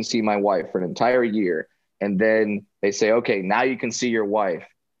 I couldn't see my wife for an entire year. And then they say, okay, now you can see your wife.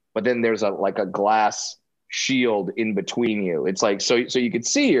 But then there's a glass shield in between you. It's like, so you could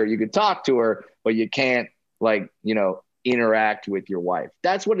see her, you could talk to her, but you can't interact with your wife.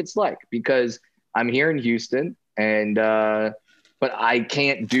 That's what it's like, because I'm here in Houston and, but I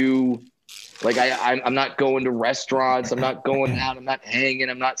can't do, I'm not going to restaurants. I'm not going out. I'm not hanging.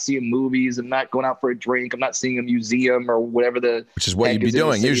 I'm not seeing movies. I'm not going out for a drink. I'm not seeing a museum or whatever which is what you'd be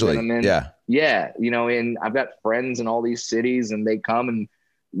doing usually. Yeah. And I've got friends in all these cities, and they come and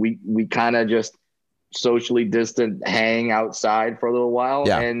we kind of just socially distant hang outside for a little while.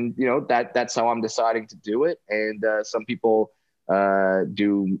 Yeah. And that's how I'm deciding to do it. And some people don't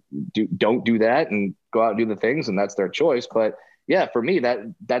do that and go out and do the things, and that's their choice. But yeah, for me,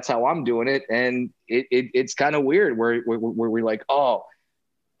 that's how I'm doing it. And it's kind of weird where we're like, oh,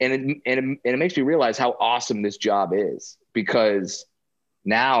 and it makes me realize how awesome this job is, because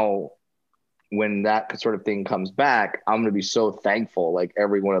now when that sort of thing comes back, I'm going to be so thankful. Like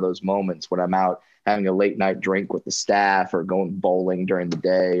every one of those moments when I'm out having a late night drink with the staff, or going bowling during the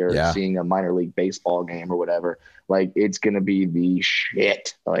day, or seeing a minor league baseball game or whatever, like it's going to be the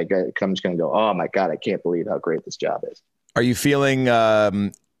shit. Like I'm just going to go, oh my God, I can't believe how great this job is. Are you feeling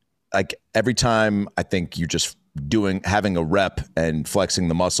like every time I think you're just having a rep and flexing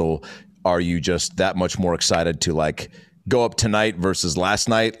the muscle, are you just that much more excited to like go up tonight versus last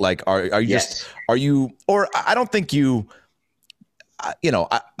night? Like, are you or I don't think maybe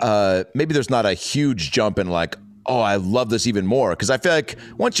there's not a huge jump in like, oh, I love this even more. Cause I feel like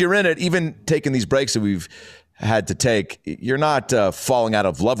once you're in it, even taking these breaks that we've had to take, you're not falling out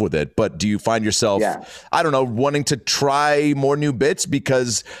of love with it, but do you find yourself, I don't know, wanting to try more new bits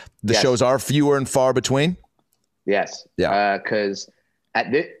because the shows are fewer and far between? Yes. Yeah. Because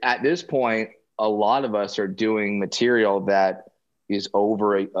at this point, a lot of us are doing material that is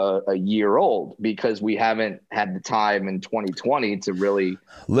over a year old, because we haven't had the time in 2020 to really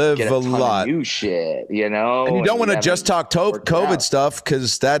live get a ton lot of new shit, And you don't want to just talk COVID stuff,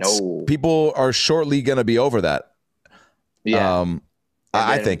 because people are shortly going to be over that. Yeah.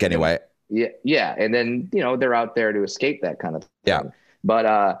 I think anyway. Yeah. And then, they're out there to escape that kind of thing. Yeah.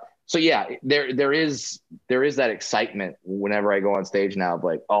 But, so yeah, there is that excitement whenever I go on stage now of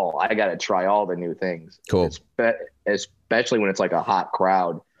like, oh, I got to try all the new things. Cool. Especially when it's like a hot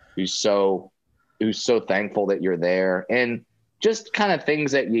crowd who's so thankful that you're there, and just kind of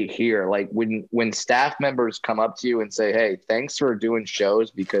things that you hear, like when staff members come up to you and say, hey, thanks for doing shows,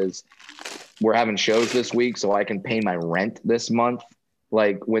 because we're having shows this week so I can pay my rent this month.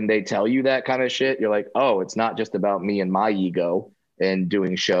 Like when they tell you that kind of shit, you're like, oh, it's not just about me and my ego and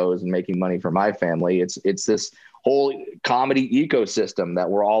doing shows and making money for my family. It's this whole comedy ecosystem that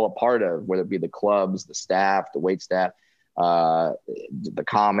we're all a part of, whether it be the clubs, the staff, the wait staff, the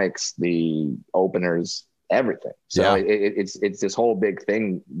comics, the openers, everything. So it's this whole big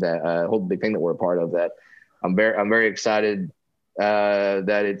thing that we're a part of, that I'm very excited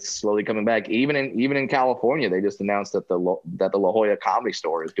that it's slowly coming back. Even in California, they just announced that the La Jolla Comedy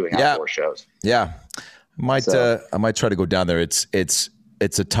Store is doing outdoor shows. Yeah. I might try to go down there. It's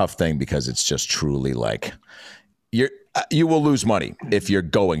a tough thing, because it's just truly like you will lose money if you're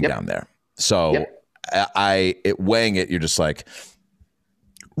going down there. So weighing it, you're just like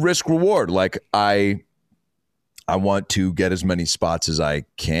risk reward. Like I want to get as many spots as I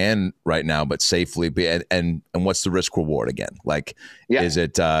can right now, but safely. And what's the risk reward again? Like, is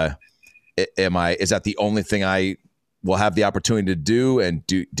it, is that the only thing I will have the opportunity to do? And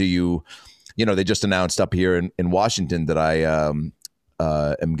do you they just announced up here in Washington that I am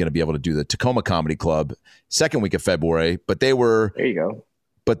going to be able to do the Tacoma Comedy Club second week of February. But There you go.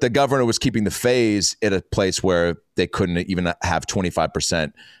 But the governor was keeping the phase at a place where they couldn't even have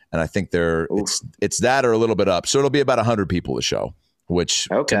 25%. And I think it's that or a little bit up. So it'll be about 100 people the show, which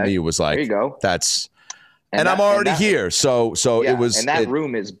to me was like, there you go. That's, and I'm already here. So it was, and that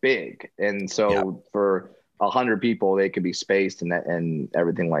room is big. And so for 100 people, they could be spaced and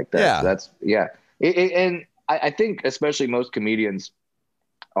everything like that. Yeah. So that's, and I think especially most comedians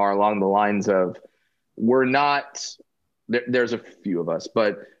are along the lines of, we're not, there's a few of us,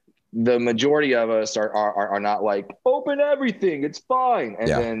 but the majority of us are not like, open everything, it's fine. And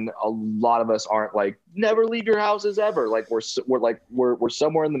then a lot of us aren't like, never leave your houses ever. Like we're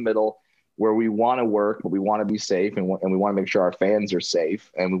somewhere in the middle where we want to work, but we want to be safe, and we want to make sure our fans are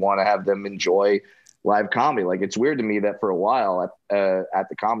safe, and we want to have them enjoy live comedy. Like, it's weird to me that for a while at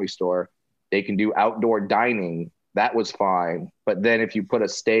the Comedy Store, they can do outdoor dining. That was fine. But then if you put a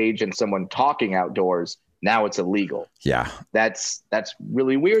stage and someone talking outdoors, now it's illegal. Yeah. That's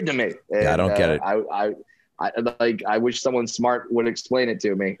really weird to me. And, I don't get it. I wish someone smart would explain it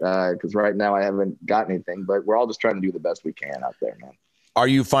to me, because right now I haven't got anything, but we're all just trying to do the best we can out there, man. Are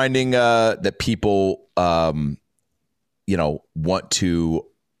you finding that people, want to,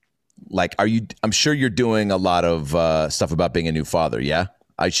 like, I'm sure you're doing a lot of stuff about being a new father. Yeah.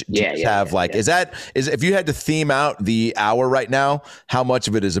 If you had to theme out the hour right now, how much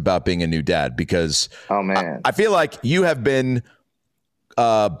of it is about being a new dad? Because I feel like you have been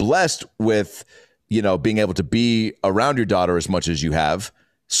blessed with, being able to be around your daughter as much as you have.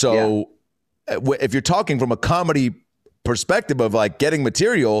 So if you're talking from a comedy perspective of like getting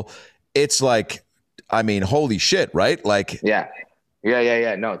material, it's like, I mean, holy shit, right? Like, Yeah,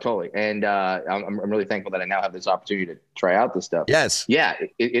 no, totally. And I'm really thankful that I now have this opportunity to try out this stuff. Yes. Yeah.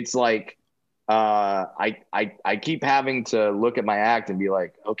 It's like, I keep having to look at my act and be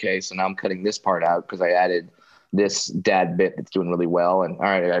like, okay, so now I'm cutting this part out because I added this dad bit that's doing really well. And all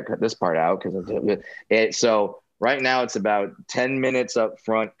right, I gotta cut this part out because so right now it's about 10 minutes up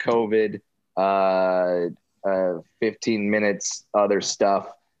front, COVID, 15 minutes, other stuff.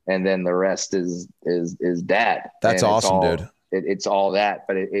 And then the rest is dad. That's awesome, dude. It's all that,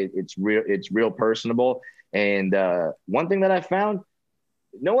 but it's real personable. And one thing that I found,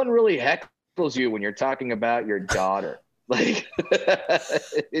 no one really heckles you when you're talking about your daughter. Like,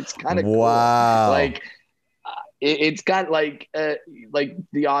 it's kind of wow. Cool. Like, it's got like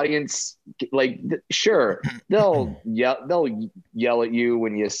the audience, like, sure, they'll yell at you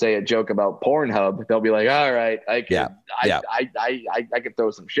when you say a joke about Pornhub. They'll be like, all right, I could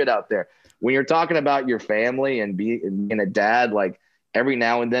throw some shit out there. When you're talking about your family and being a dad, like, every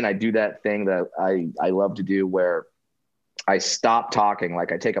now and then I do that thing that I love to do where I stop talking.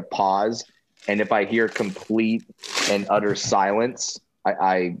 Like, I take a pause, and if I hear complete and utter silence,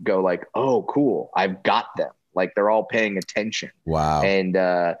 I go like, oh, cool, I've got them. Like, they're all paying attention. Wow. And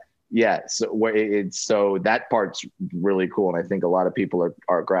so that part's really cool. And I think a lot of people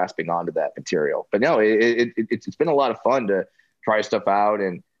are grasping onto that material. But no, it's been a lot of fun to try stuff out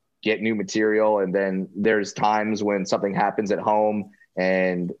and get new material. And then there's times when something happens at home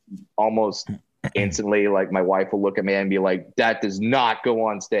and almost instantly, like, my wife will look at me and be like, that does not go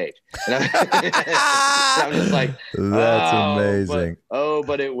on stage. And I'm just like, that's amazing.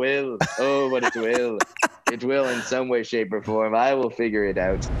 But it will. But it will. It will in some way, shape, or form. I will figure it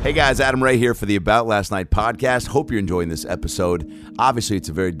out. Hey guys, Adam Ray here for the About Last Night podcast. Hope you're enjoying this episode. Obviously, it's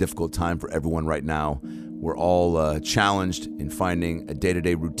a very difficult time for everyone right now. We're all challenged in finding a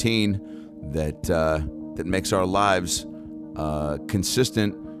day-to-day routine that makes our lives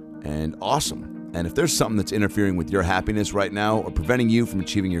consistent and awesome. And if there's something that's interfering with your happiness right now or preventing you from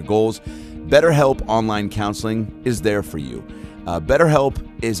achieving your goals, BetterHelp Online Counseling is there for you. BetterHelp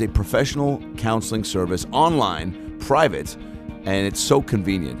is a professional counseling service, online, private, and it's so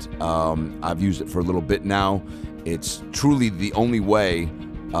convenient. I've used it for a little bit now. It's truly the only way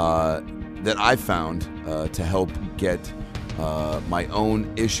that I've found to help get my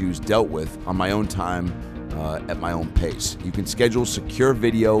own issues dealt with on my own time at my own pace. You can schedule secure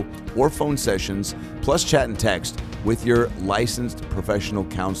video or phone sessions, plus chat and text with your licensed professional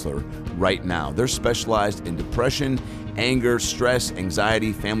counselor right now. They're specialized in depression, anger, stress,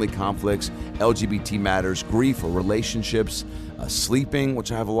 anxiety, family conflicts, LGBT matters, grief or relationships, sleeping,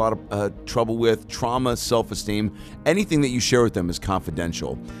 which I have a lot of trouble with, trauma, self-esteem. Anything that you share with them is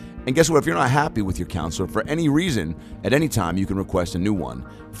confidential. And guess what? If you're not happy with your counselor for any reason, at any time, you can request a new one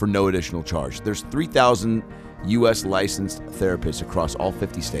for no additional charge. There's 3,000 U.S. licensed therapists across all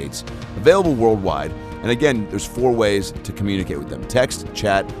 50 states, available worldwide. And again, there's 4 ways to communicate with them: text,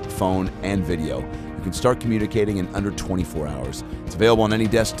 chat, phone, and video. You can start communicating in under 24 hours. It's available on any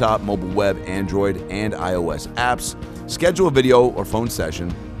desktop, mobile web, Android, and iOS apps. Schedule a video or phone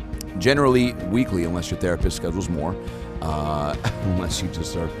session, generally weekly, unless your therapist schedules more, unless you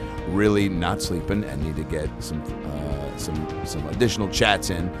just are really not sleeping and need to get some additional chats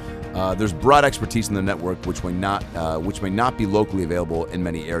in. There's broad expertise in the network, which may not be locally available in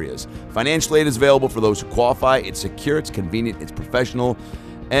many areas. Financial aid is available for those who qualify. It's secure, it's convenient, it's professional,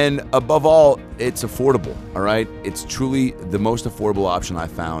 and above all, it's affordable. All right, it's truly the most affordable option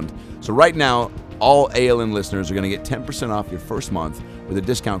I've found. So right now, all ALN listeners are going to get 10% off your first month with a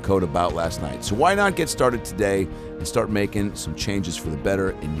discount code AboutLastNight. So why not get started today and start making some changes for the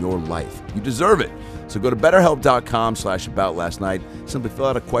better in your life? You deserve it. So go to BetterHelp.com/AboutLastNight. Simply fill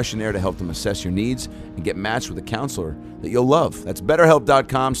out a questionnaire to help them assess your needs and get matched with a counselor that you'll love. That's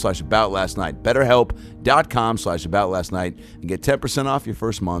BetterHelp.com/AboutLastNight. BetterHelp.com/AboutLastNight, and get 10% off your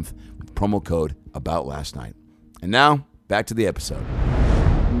first month with promo code AboutLastNight. And now back to the episode.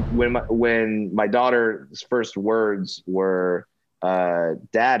 When my daughter's first words were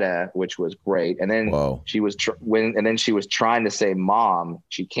 "dada," which was great, and then she was trying to say "mom."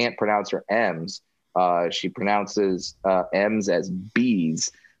 She can't pronounce her M's. She pronounces M's as B's,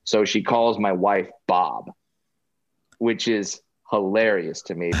 so she calls my wife Bob, which is hilarious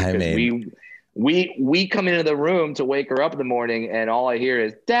to me because we come into the room to wake her up in the morning, and all I hear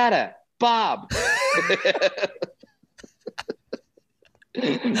is "Dada, Bob." So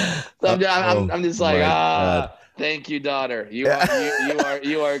I'm just like, thank you, daughter. You are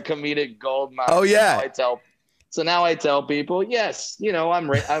comedic gold mine. Oh yeah. So now I tell people, yes, I'm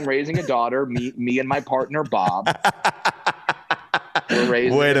raising a daughter. Me and my partner Bob.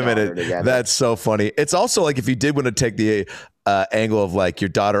 Wait a minute. Together. That's so funny. It's also like if you did want to take the angle of like your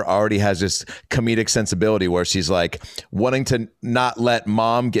daughter already has this comedic sensibility where she's like wanting to not let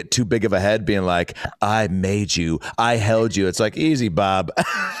mom get too big of a head, being like, I made you, I held you. It's like, easy, Bob.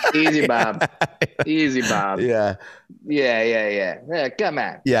 Easy, Bob. Easy, Bob. Yeah. Yeah. Come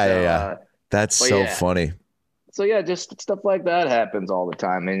on. Yeah. That's so funny. So yeah, just stuff like that happens all the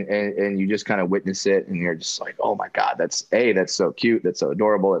time, and you just kind of witness it, and you're just like, oh my God, that's so cute, that's so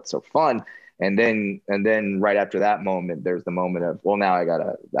adorable, that's so fun, and then right after that moment, there's the moment of, well, now I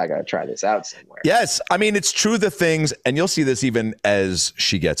gotta try this out somewhere. Yes, I mean it's true. The things, and you'll see this even as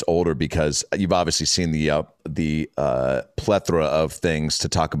she gets older, because you've obviously seen the plethora of things to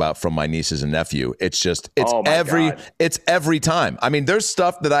talk about from my nieces and nephew. It's every time. I mean, there's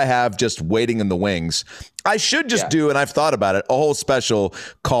stuff that I have just waiting in the wings. I should just do, and I've thought about it, a whole special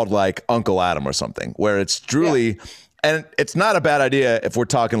called like Uncle Adam or something, where it's truly, and it's not a bad idea if we're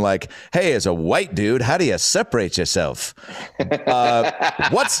talking like, hey, as a white dude, how do you separate yourself?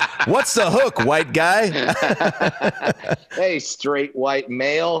 What's the hook, white guy? Hey, straight white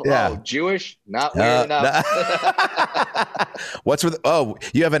male. Yeah. Oh, Jewish? Not weird enough. What's with? Oh,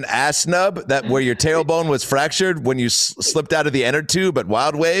 you have an ass snub that where your tailbone was fractured when you slipped out of the inner tube at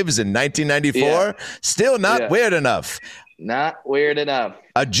Wild Waves in 1994. Yeah. Still not weird enough. Not weird enough.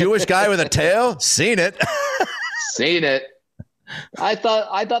 A Jewish guy with a tail? Seen it. Seen it. I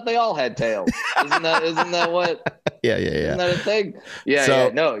thought they all had tails. Isn't that what? Yeah. Isn't that a thing? Yeah.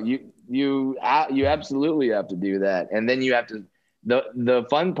 No, you absolutely have to do that, and then you have to. The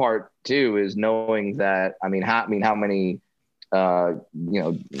fun part too is knowing that. I mean, how many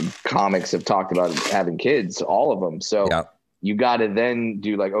comics have talked about having kids? All of them. So you got to then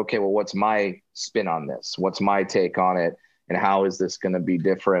do like, okay, well, what's my spin on this? What's my take on it? And how is this going to be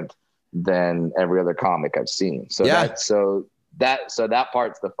different than every other comic I've seen? So that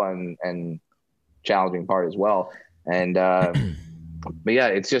part's the fun and challenging part as well. And but yeah,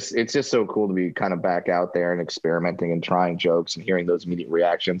 it's just so cool to be kind of back out there and experimenting and trying jokes and hearing those immediate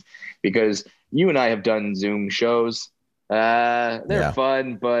reactions, because you and I have done Zoom shows. They're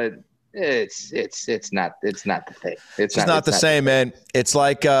fun, but it's not the thing. It's not the same, man. It's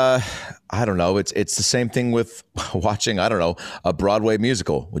like I don't know. It's the same thing with watching, I don't know, a Broadway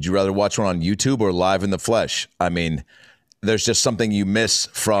musical. Would you rather watch one on YouTube or live in the flesh? I mean, there's just something you miss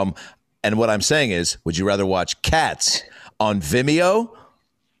from. And what I'm saying is, would you rather watch Cats on Vimeo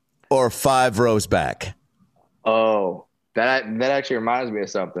or 5 rows back? Oh, that actually reminds me of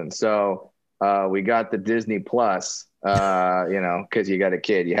something. So we got the Disney Plus. Because you got a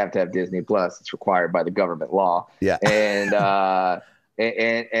kid, you have to have Disney Plus. It's required by the government law. Yeah. And I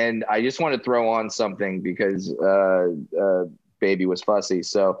just want to throw on something because baby was fussy.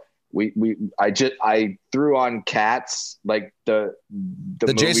 So I threw on Cats, like the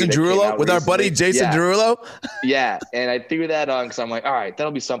movie Jason that came Derulo out with our recently. buddy Jason Derulo. Yeah, and I threw that on because I'm like, all right,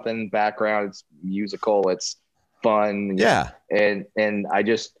 that'll be something in the background. It's musical, it's fun. Yeah, and I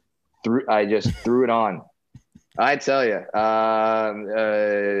just threw it on. I tell you,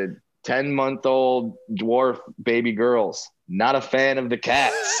 10-month-old dwarf baby girls. Not a fan of the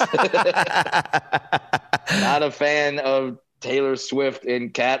Cats. Not a fan of Taylor Swift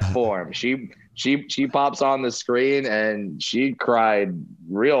in cat form. She pops on the screen and she cried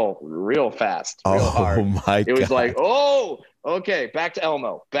real fast, real hard. Oh my God. It was like, oh, okay, back to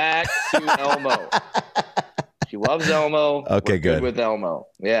Elmo. She loves Elmo. Okay, We're good with Elmo.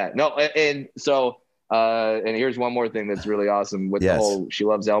 Yeah. No, and so and here's one more thing that's really awesome with the whole she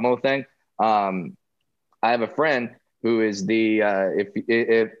loves Elmo thing. I have a friend who is the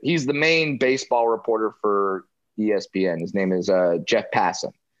if he's the main baseball reporter for ESPN. His name is Jeff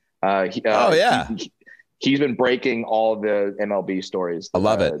Passan. He's been breaking all the MLB stories. I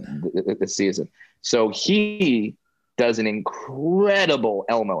love it this season. So he does an incredible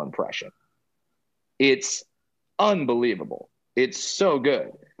Elmo impression. It's unbelievable. It's so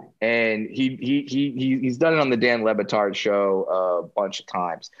good. And he's done it on the Dan Le Batard show a bunch of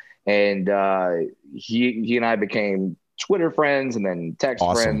times. And he and I became Twitter friends and then text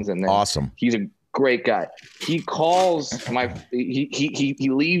friends. And then he's a great guy. He calls he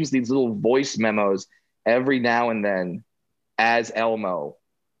leaves these little voice memos every now and then as Elmo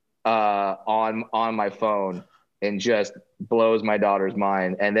on my phone and just blows my daughter's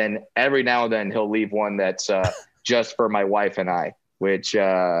mind. And then every now and then he'll leave one that's just for my wife and I, which those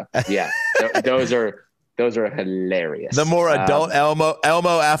are hilarious. The more adult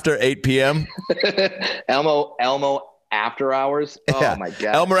Elmo after 8 p.m. Elmo after hours. Oh my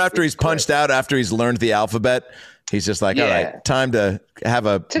God. Elmo after he's punched out, after he's learned the alphabet. He's just like, all right, time to have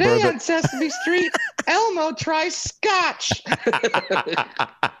a today bourbon. On Sesame Street, Elmo tries scotch.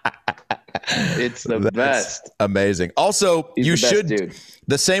 It's the best. Amazing. Also, He's you the best should dude.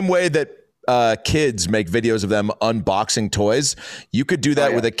 the same way that kids make videos of them unboxing toys. You could do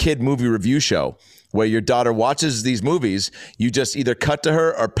that with a kid movie review show where your daughter watches these movies. You just either cut to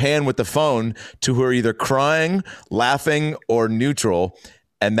her or pan with the phone to her either crying, laughing, or neutral.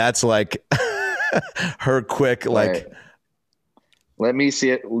 And that's like her quick, like. Let me see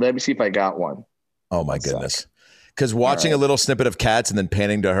it. Let me see if I got one. Oh my goodness. Because watching a little snippet of Cats and then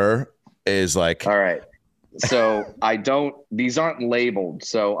panning to her is like. All right. So these aren't labeled.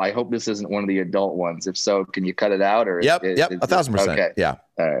 So I hope this isn't one of the adult ones. If so, can you cut it out? Or Yep. 1,000%. Okay. Yeah.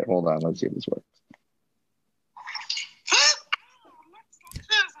 All right. Hold on. Let's see if this works.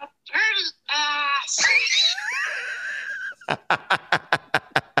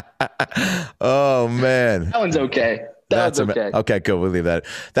 Oh man. That one's okay. That's okay. Okay, good. We'll leave that.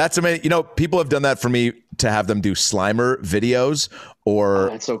 That's amazing. You know, people have done that for me to have them do Slimer videos or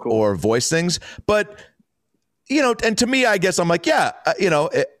that's so cool. or voice things. But you know, and to me, I guess I'm like,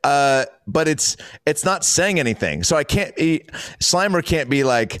 but it's not saying anything. So I can't Slimer can't be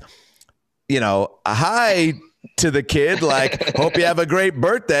like, hi to the kid, like, hope you have a great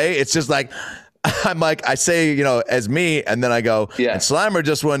birthday. It's just like, I'm like, I say, as me, and then I go, and Slimer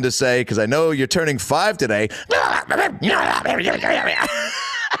just wanted to say, because I know you're turning 5 today. Yeah.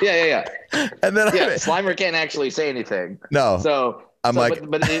 And then Slimer can't actually say anything. No. So I'm like,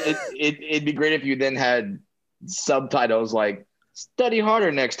 but it'd be great if you then had subtitles like "study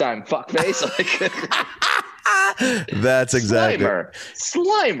harder next time, fuckface." That's exactly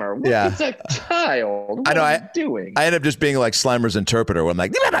Slimer. What is that child? What are you doing? I end up just being like Slimer's interpreter, where I'm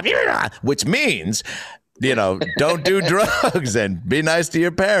like, which means, don't do drugs and be nice to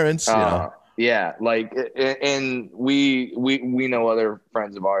your parents. Yeah, like, and we know other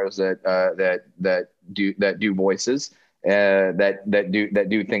friends of ours that do voices, that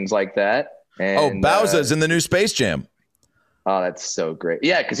do things like that. And, Bowser's in the new Space Jam. Oh, that's so great.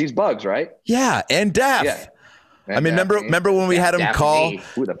 Yeah, because he's Bugs, right? Yeah, and Daff. Yeah. I mean, remember when we had him call?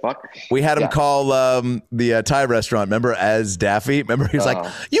 Who the fuck? We had him call the Thai restaurant. Remember, as Daffy? Remember, he was like,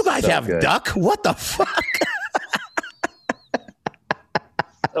 "You guys have good. Duck? What the fuck?"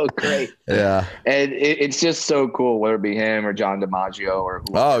 So great. Yeah, and it's just so cool, whether it be him or John DiMaggio or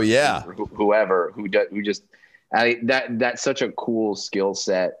whoever who just. That's such a cool skill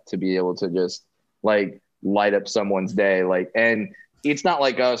set to be able to just like light up someone's day. Like, and it's not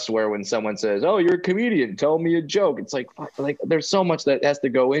like us where when someone says, "Oh, you're a comedian, tell me a joke," it's like there's so much that has to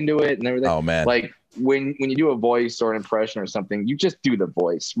go into it and everything. Oh man. Like when you do a voice or an impression or something, you just do the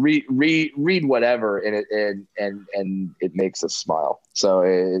voice, read whatever, and it makes us smile. So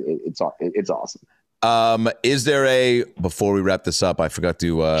it's awesome. Is there before we wrap this up, I forgot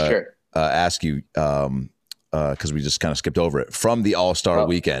to ask you, because we just kind of skipped over it, from the All-Star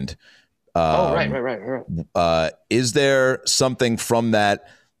weekend. Right. Is there something from that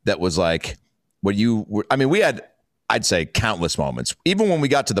was like, what you were, I mean, we had, I'd say, countless moments. Even when we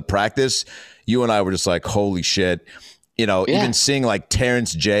got to the practice, you and I were just like, holy shit. You know, even seeing like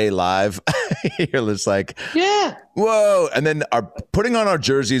Terrence J live, you're just like, whoa. And then putting on our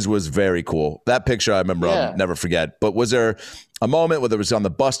jerseys was very cool. That picture I remember, I'll never forget. But was there a moment, whether it was on the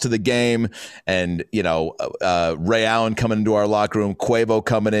bus to the game and, you know, Ray Allen coming into our locker room, Quavo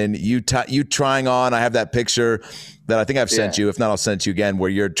coming in, you trying on, I have that picture that I think I've sent you. If not, I'll send it to you again, where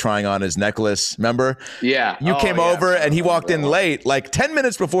you're trying on his necklace. Remember? Yeah. You came over and he walked in late, like 10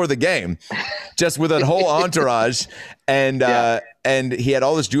 minutes before the game, just with a whole entourage. And he had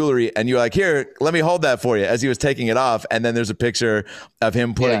all this jewelry, and you're like, here, let me hold that for you, as he was taking it off. And then there's a picture of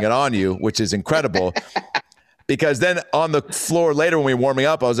him putting it on you, which is incredible. Because then on the floor later when we were warming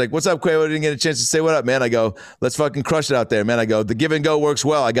up, I was like, what's up, Quavo? I didn't get a chance to say what up, man. I go, let's fucking crush it out there, man. I go, the give and go works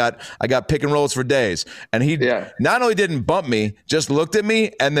well. I got pick and rolls for days. And he not only didn't bump me, just looked at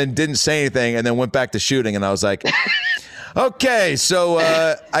me and then didn't say anything and then went back to shooting. And I was like, okay, so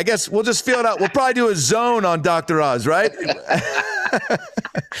I guess we'll just feel it out. We'll probably do a zone on Dr. Oz, right?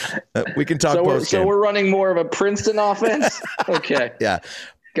 We can talk post-game. So we're running more of a Princeton offense? Okay. Yeah.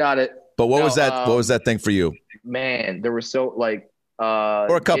 Got it. But what was that? What was that thing for you? Man, there was so like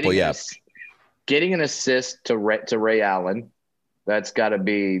or a couple, getting an assist to Ray Allen, that's got to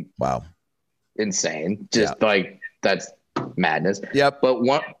be insane. Just like that's madness. Yep. But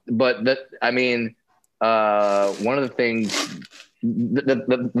one of the things,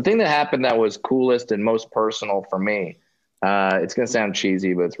 the thing that happened that was coolest and most personal for me, it's gonna sound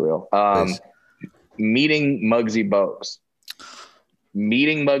cheesy, but it's real. Meeting Muggsy Bogues.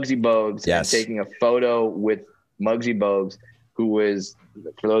 And taking a photo with Muggsy Bogues, who was,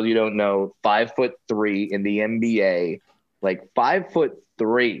 for those of you who don't know, 5'3" in the NBA, like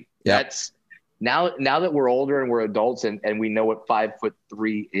 5'3". That's now that we're older and we're adults and we know what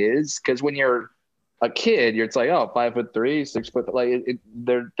 5'3" is, because when you're a kid, it's like, oh, 5'3", 6 foot, like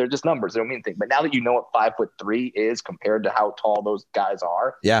they're just numbers. They don't mean anything. But now that you know what 5'3" is compared to how tall those guys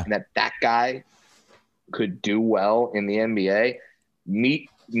are, and that guy could do well in the NBA.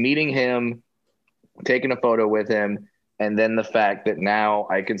 Meeting him, taking a photo with him, and then the fact that now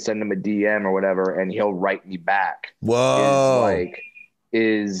I can send him a DM or whatever and he'll write me back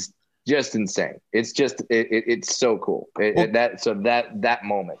is just insane. It's just it's so cool. That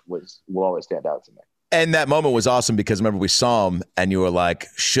moment will always stand out to me. And that moment was awesome because remember we saw him and you were like,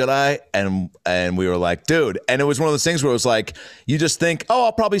 should I? And we were like, dude. And it was one of those things where it was like, you just think, oh,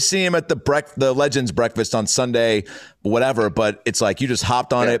 I'll probably see him at the Legends breakfast on Sunday, whatever. But it's like, you just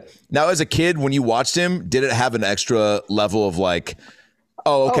hopped on it. Now, as a kid, when you watched him, did it have an extra level of like,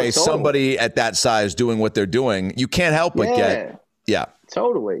 totally. Somebody at that size doing what they're doing? You can't help but get,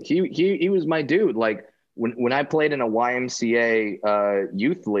 Totally. He was my dude. Like when I played in a YMCA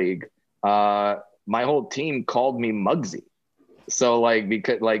youth league, my whole team called me Muggsy. So like,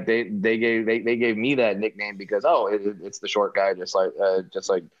 because like they gave me that nickname because, it's the short guy, just like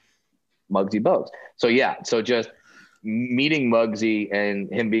Muggsy Bogues. So just meeting Muggsy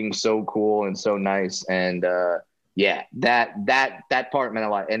and him being so cool and so nice. And that part meant a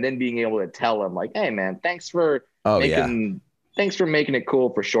lot. And then being able to tell him like, hey man, thanks for making it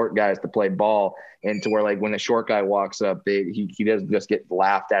cool for short guys to play ball. And to where like when a short guy walks up, he doesn't just get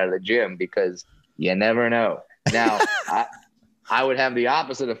laughed out of the gym, because you never know. Now, I would have the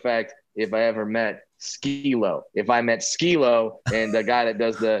opposite effect if I ever met Skee-Lo. If I met Skee-Lo and the guy that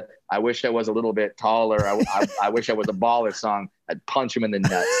does the "I wish I was a little bit taller, I wish I was a baller" song, I'd punch him in the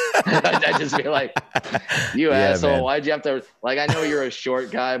nuts. I'd just be like, "You asshole! Man. Why'd you have to? Like, I know you're a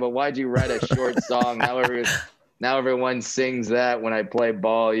short guy, but why'd you write a short song? Now everyone sings that when I play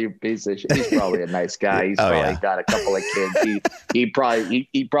ball. You piece of shit." He's probably a nice guy. He's probably got a couple of kids. He probably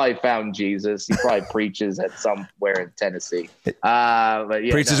found Jesus. He probably preaches at somewhere in Tennessee. But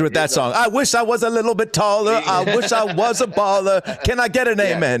preaches with that song. I wish I was a little bit taller. I wish I was a baller. Can I get an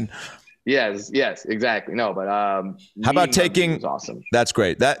amen? Yes, exactly. No, but how about taking? Was awesome. That's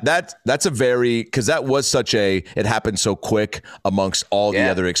great. That's a very, because that was such a, it happened so quick amongst all the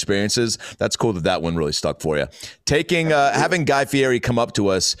other experiences. That's cool that one really stuck for you. Taking having Guy Fieri come up to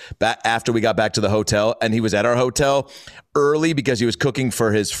us after we got back to the hotel, and he was at our hotel early because he was cooking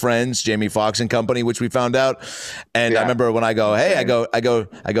for his friends, Jamie Foxx and company, which we found out. And I remember when I go, hey, I go,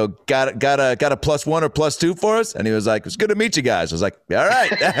 got a +1 or +2 for us? And he was like, it's good to meet you guys. I was like, all right.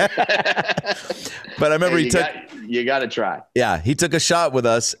 But I remember you got to try. Yeah, he took a shot with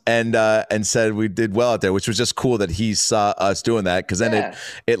us and said we did well out there, which was just cool that he saw us doing that, because then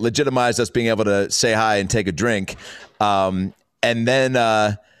it legitimized us being able to say hi and take a drink. And then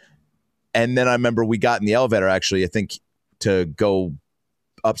I remember we got in the elevator, actually, I think, to go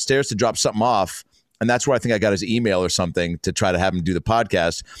upstairs to drop something off. And that's where I think I got his email or something to try to have him do the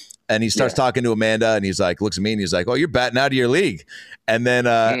podcast. And he starts talking to Amanda, and he's like, looks at me and he's like, "Oh, you're batting out of your league." And then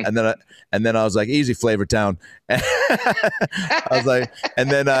I was like, "Easy, Flavor Town." I was like, and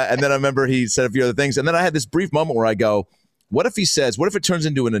then I remember he said a few other things. And then I had this brief moment where I go, what if it turns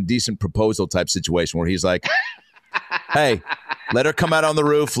into an indecent proposal type situation where he's like, "Hey, let her come out on the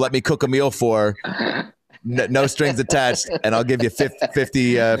roof. Let me cook a meal for her. No strings attached, and I'll give you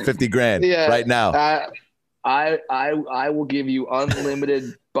 50 grand right now." I will give you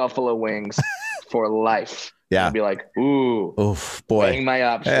unlimited buffalo wings for life. Yeah. I'd be like, ooh, oof, boy, weighing my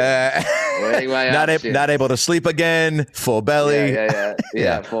options. Weighing my options. Not able to sleep again. Full belly.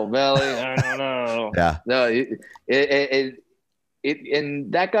 Yeah. Full belly. I don't know. Yeah. No,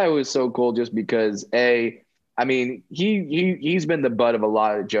 and that guy was so cool just because I mean, he's been the butt of a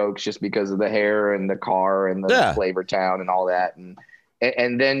lot of jokes just because of the hair and the car and the Flavor Town and all that, and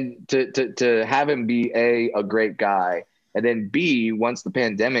then to have him be a great guy, and then B, once the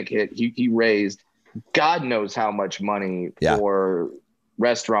pandemic hit, he raised God knows how much money for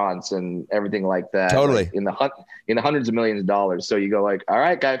restaurants and everything like that. Totally. Like in the hundreds of millions of dollars. So you go like, all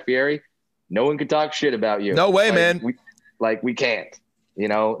right, Guy Fieri, no one can talk shit about you. No way, like, man. We can't. You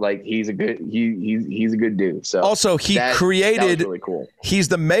know, like he's a good dude. So also that was really cool. He's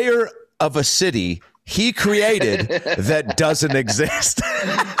the mayor of a city he created that doesn't exist.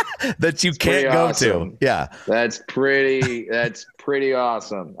 That you can't go to. Yeah. That's pretty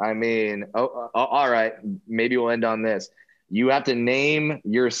awesome. I mean, all right. Maybe we'll end on this. You have to name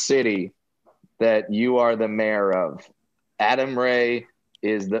your city that you are the mayor of. Adam Ray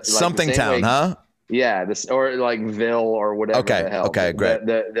is the something town, huh? Yeah. Or like Ville or whatever. Okay. The hell. Okay. Great.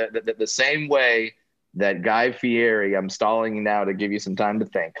 The same way that Guy Fieri, I'm stalling you now to give you some time to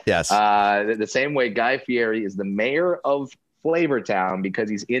think. Yes. The same way Guy Fieri is the mayor of Flavortown because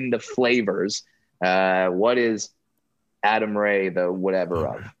he's in the flavors. What is Adam Ray the whatever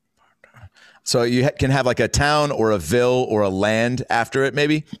of? So you can have like a town or a ville or a land after it,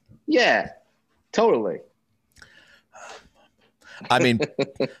 maybe? Yeah, totally. I mean,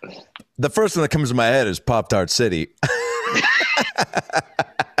 the first one that comes to my head is Pop-Tart City.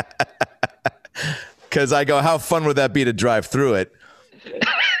 Because I go, how fun would that be to drive through it?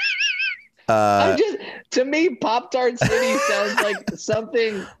 To me, Pop-Tart City sounds like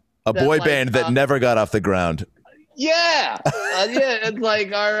something. A boy band that never got off the ground. Yeah. It's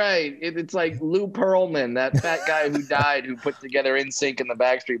like, all right. It's like Lou Pearlman, that fat guy who died, who put together NSYNC and the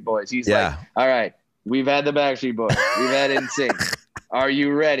Backstreet Boys. He's like, all right, we've had the Backstreet Boys. We've had NSYNC. Are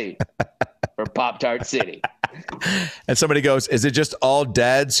you ready for Pop-Tart City? And somebody goes, is it just all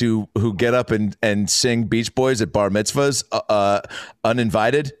dads who get up and sing Beach Boys at bar mitzvahs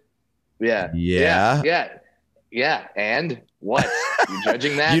uninvited? Yeah. And what? You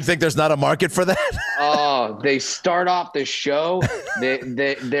judging that? You think there's not a market for that? Oh, they start off the show.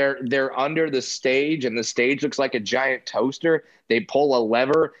 They're under the stage, and the stage looks like a giant toaster. They pull a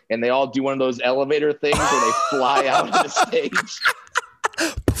lever, and they all do one of those elevator things where they fly out of the stage.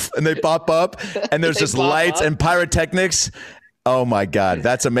 And they pop up, and there's just lights and pyrotechnics. Oh my God,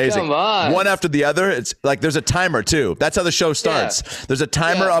 that's amazing. Come on. One after the other. It's like there's a timer too. That's how the show starts. Yeah. There's a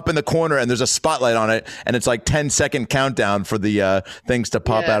timer up in the corner, and there's a spotlight on it, and it's like 10-second countdown for the things to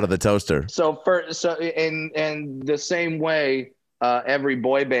pop out of the toaster. So in the same way, every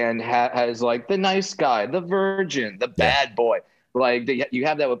boy band has like the nice guy, the virgin, the bad boy. Like you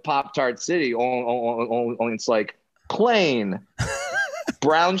have that with Pop-Tart City. Only it's like plain.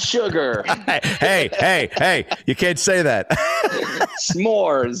 Brown sugar. Hey, you can't say that.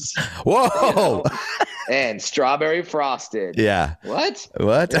 S'mores. Whoa. And strawberry frosted. Yeah. What?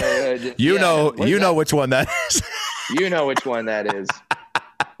 You know which one that is. You know which one that is.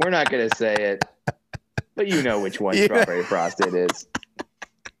 We're not going to say it, but you know which one strawberry frosted is.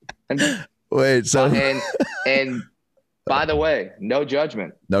 Wait, so. And by the way, no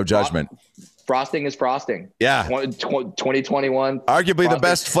judgment. No judgment. Frosting is frosting. Yeah. 2021. Arguably frosting. The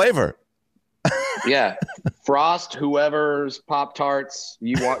best flavor. Yeah. Frost whoever's Pop-Tarts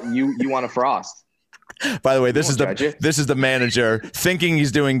you want to frost. By the way, this is the manager thinking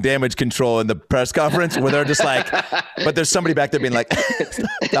he's doing damage control in the press conference where they're just like, but there's somebody back there being like,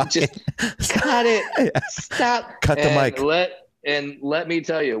 just cut it. Stop. Cut the mic. Let me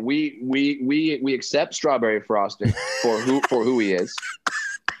tell you, we accept strawberry frosting for who he is.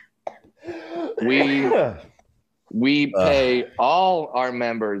 We pay all our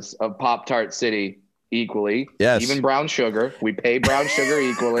members of Pop-Tart City equally. Yes. Even brown sugar. We pay brown sugar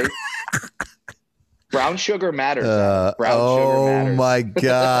equally. Brown sugar matters. Brown sugar matters. Oh my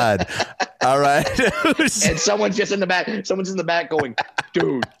God. All right. And someone's just in the back. Someone's in the back going,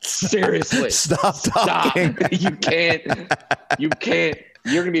 dude, seriously. Stop talking. You can't. You're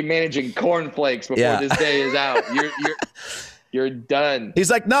going to be managing cornflakes before this day is out. You're done. He's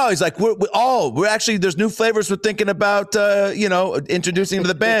like, no, he's like, we're actually, there's new flavors we're thinking about, introducing to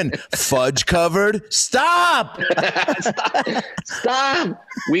the band. Fudge covered. Stop. Stop.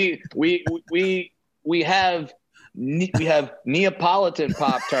 We have Neapolitan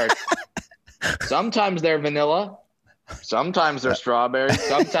Pop-Tarts. Sometimes they're vanilla. Sometimes they're strawberry.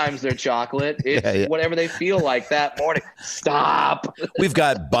 Sometimes they're chocolate. It's whatever they feel like that morning. Stop. We've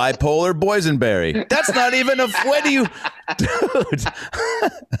got bipolar boysenberry. That's not even when do you, dude?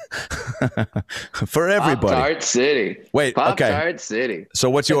 For everybody. Pop-Tart City. Wait, okay. Pop-Tart City. So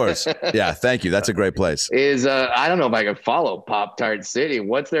what's yours? Yeah, thank you. That's a great place. I don't know if I can follow Pop-Tart City.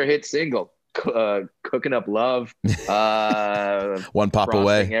 What's their hit single? Cooking Up Love. One pop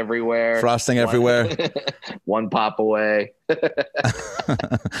away. Everywhere. Frosting everywhere. One pop away.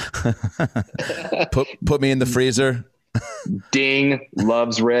 Put me in the freezer. Ding.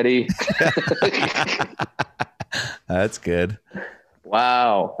 Love's ready. That's good.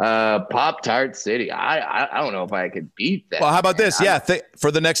 Wow. Pop-Tart City. I don't know if I could beat that. Well, how about this? Yeah,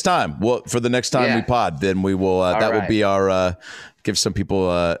 for the next time. Well, for the next time we pod, then we will. That will be our. Give some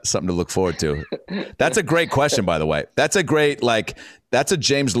people something to look forward to. That's a great question, by the way. That's a great that's a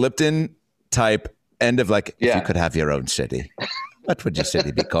James Lipton type end of if you could have your own city, what would your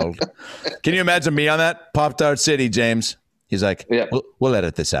city be called? Can you imagine me on that? Pop-Tart City, James. He's like, we'll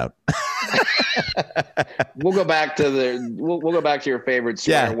edit this out. We'll go back to we'll go back to your favorite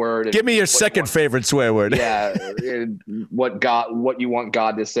swear word. Give me your second favorite swear word. Yeah, what you want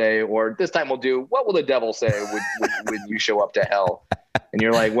God to say, or this time we'll do what will the devil say when you show up to hell? And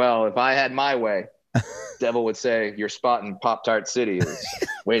you're like, well, if I had my way, devil would say your spot in Pop-Tart City is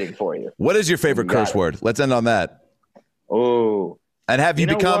waiting for you. What is your favorite curse word? Let's end on that. Oh, and have you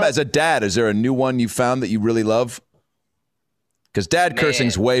become as a dad? Is there a new one you found that you really love? Because dad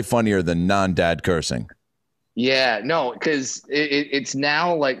cursing's way funnier than non-dad cursing. Yeah, no, because it's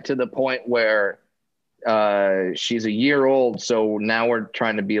now to the point where she's a year old. So now we're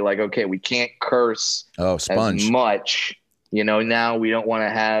trying to be like, okay, we can't curse as much. Now we don't want to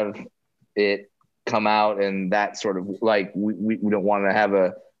have it come out and that sort of we don't want to have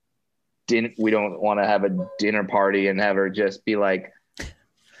a dinner party and have her just be like,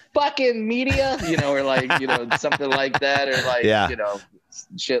 fucking media, or something like that, or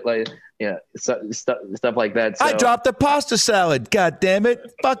shit stuff like that. So, I dropped the pasta salad. God damn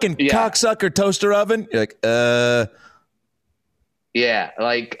it. Fucking cocksucker toaster oven. You're like, yeah.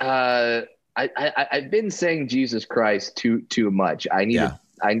 I've been saying Jesus Christ too much. I need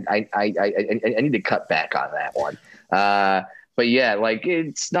I need to cut back on that one. But yeah,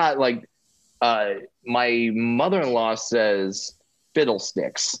 it's not my mother-in-law says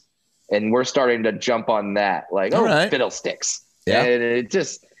fiddlesticks, and we're starting to jump on that fiddlesticks. Yeah. And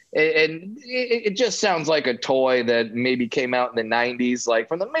it just sounds like a toy that maybe came out in the 90s,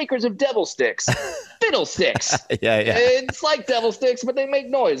 from the makers of Devil Sticks. Fiddlesticks. Yeah. It's like Devil Sticks, but they make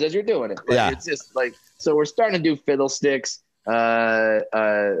noise as you're doing it. It's just so we're starting to do fiddlesticks. But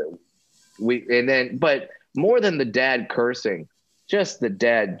more than the dad cursing, just the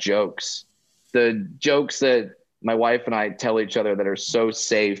dad jokes. The jokes that my wife and I tell each other that are so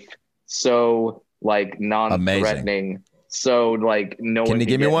safe, so non-threatening, amazing. So no one can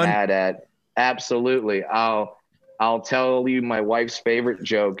get me one? mad at. Absolutely. I'll tell you my wife's favorite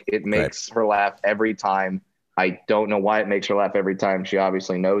joke. It makes her laugh every time. I don't know why it makes her laugh every time. She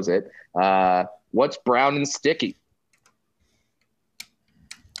obviously knows it. What's brown and sticky?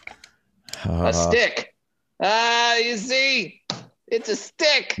 A stick. You see, it's a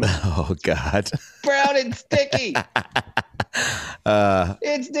stick. Oh God. Brown and sticky.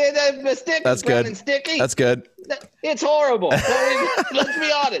 It's the stick. That's brown good. And sticky. That's good. It's horrible. Let's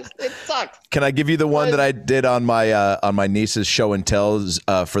be honest. It sucks. Can I give you the one that I did on my niece's show and tells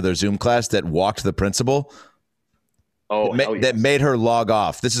for their Zoom class that walked the principal? That made her log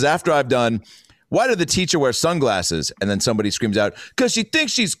off. This is after I've done. Why did the teacher wear sunglasses? And then somebody screams out, because she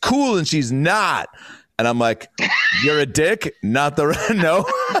thinks she's cool and she's not. And I'm like, you're a dick, not the no.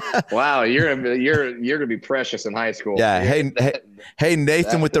 Wow, you're gonna be precious in high school. Yeah. Hey,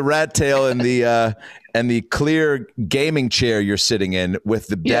 Nathan with the rat tail and the clear gaming chair you're sitting in with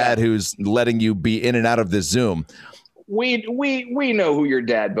the dad who's letting you be in and out of this Zoom. We know who your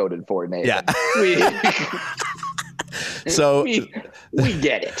dad voted for, Nathan. Yeah. So we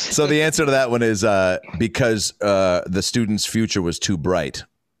get it. So the answer to that one is because the student's future was too bright.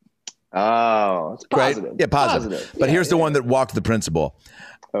 Oh, it's positive. Right? Yeah, positive. But Yeah, here's the one that walked the principal.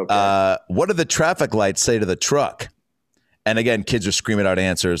 Okay. What do the traffic lights say to the truck? And again, kids are screaming out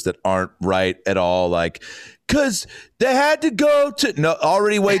answers that aren't right at all. Like, because they had to go to... No,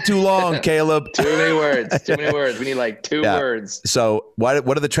 already way too long, Caleb. Too many words. Too many words. We need like two words. So what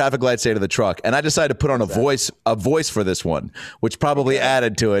do the traffic lights say to the truck? And I decided to put on a voice for this one, which probably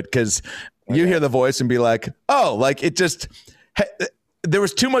added to it because you hear the voice and be like, oh, like it just... There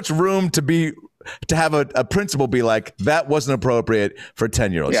was too much room to have a principal be like, that wasn't appropriate for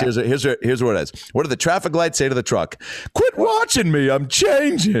 10-year-olds. Yeah. Here's what it is. What do the traffic lights say to the truck? Quit watching me. I'm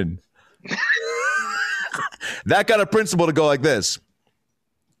changing. That got a principal to go like this.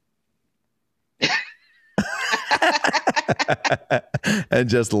 And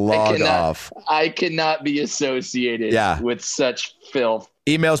just log off. I cannot be associated with such filth.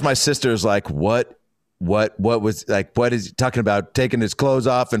 Emails my sister's like, what was like, what is he talking about taking his clothes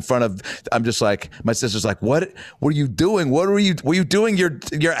off in front of, I'm just like, my sister's like, what were you doing? Were you doing your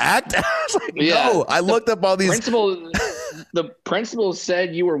act? I was like, no, I looked up all these. The principal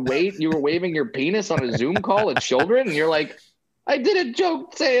said you were waving your penis on a Zoom call at children. And you're like, I did a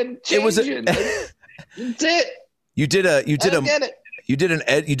joke saying changing. That's it. You did the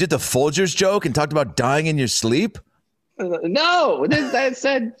Folgers joke and talked about dying in your sleep. No, that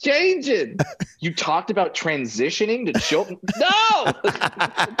said changing. You talked about transitioning to children. No,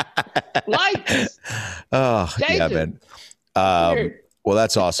 lights. Oh, changing. Yeah, man. Well,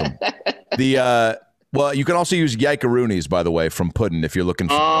 that's awesome. Well, you can also use Yike-a-roonies, by the way, from Puddin' if you're looking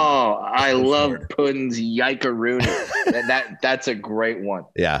for. Oh, I love Puddin's Yike-a-roonies. That's a great one.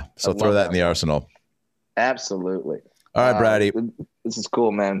 Yeah, so throw that in the arsenal. Absolutely. All right, Brady. This is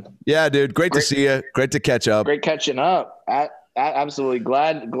cool, man. Yeah, dude. Great to see you. Great to catch up. Great catching up. Absolutely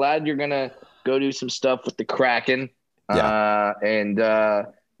glad you're gonna go do some stuff with the Kraken. Yeah.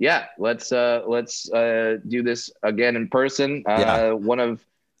 Let's do this again in person.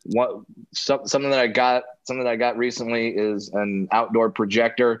 Something that I got recently is an outdoor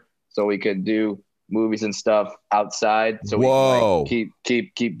projector, so we could do movies and stuff outside, so we can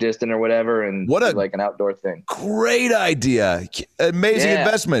like, keep distant or whatever, and like an outdoor thing. Great idea. Amazing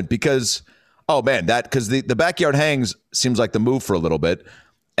investment because the backyard hangs seems like the move for a little bit,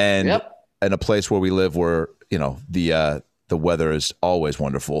 and in a place where we live where the weather is always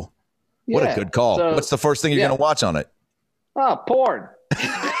wonderful. What a good call. So, what's the first thing you're gonna watch on it? Porn.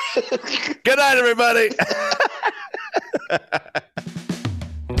 Good night, everybody.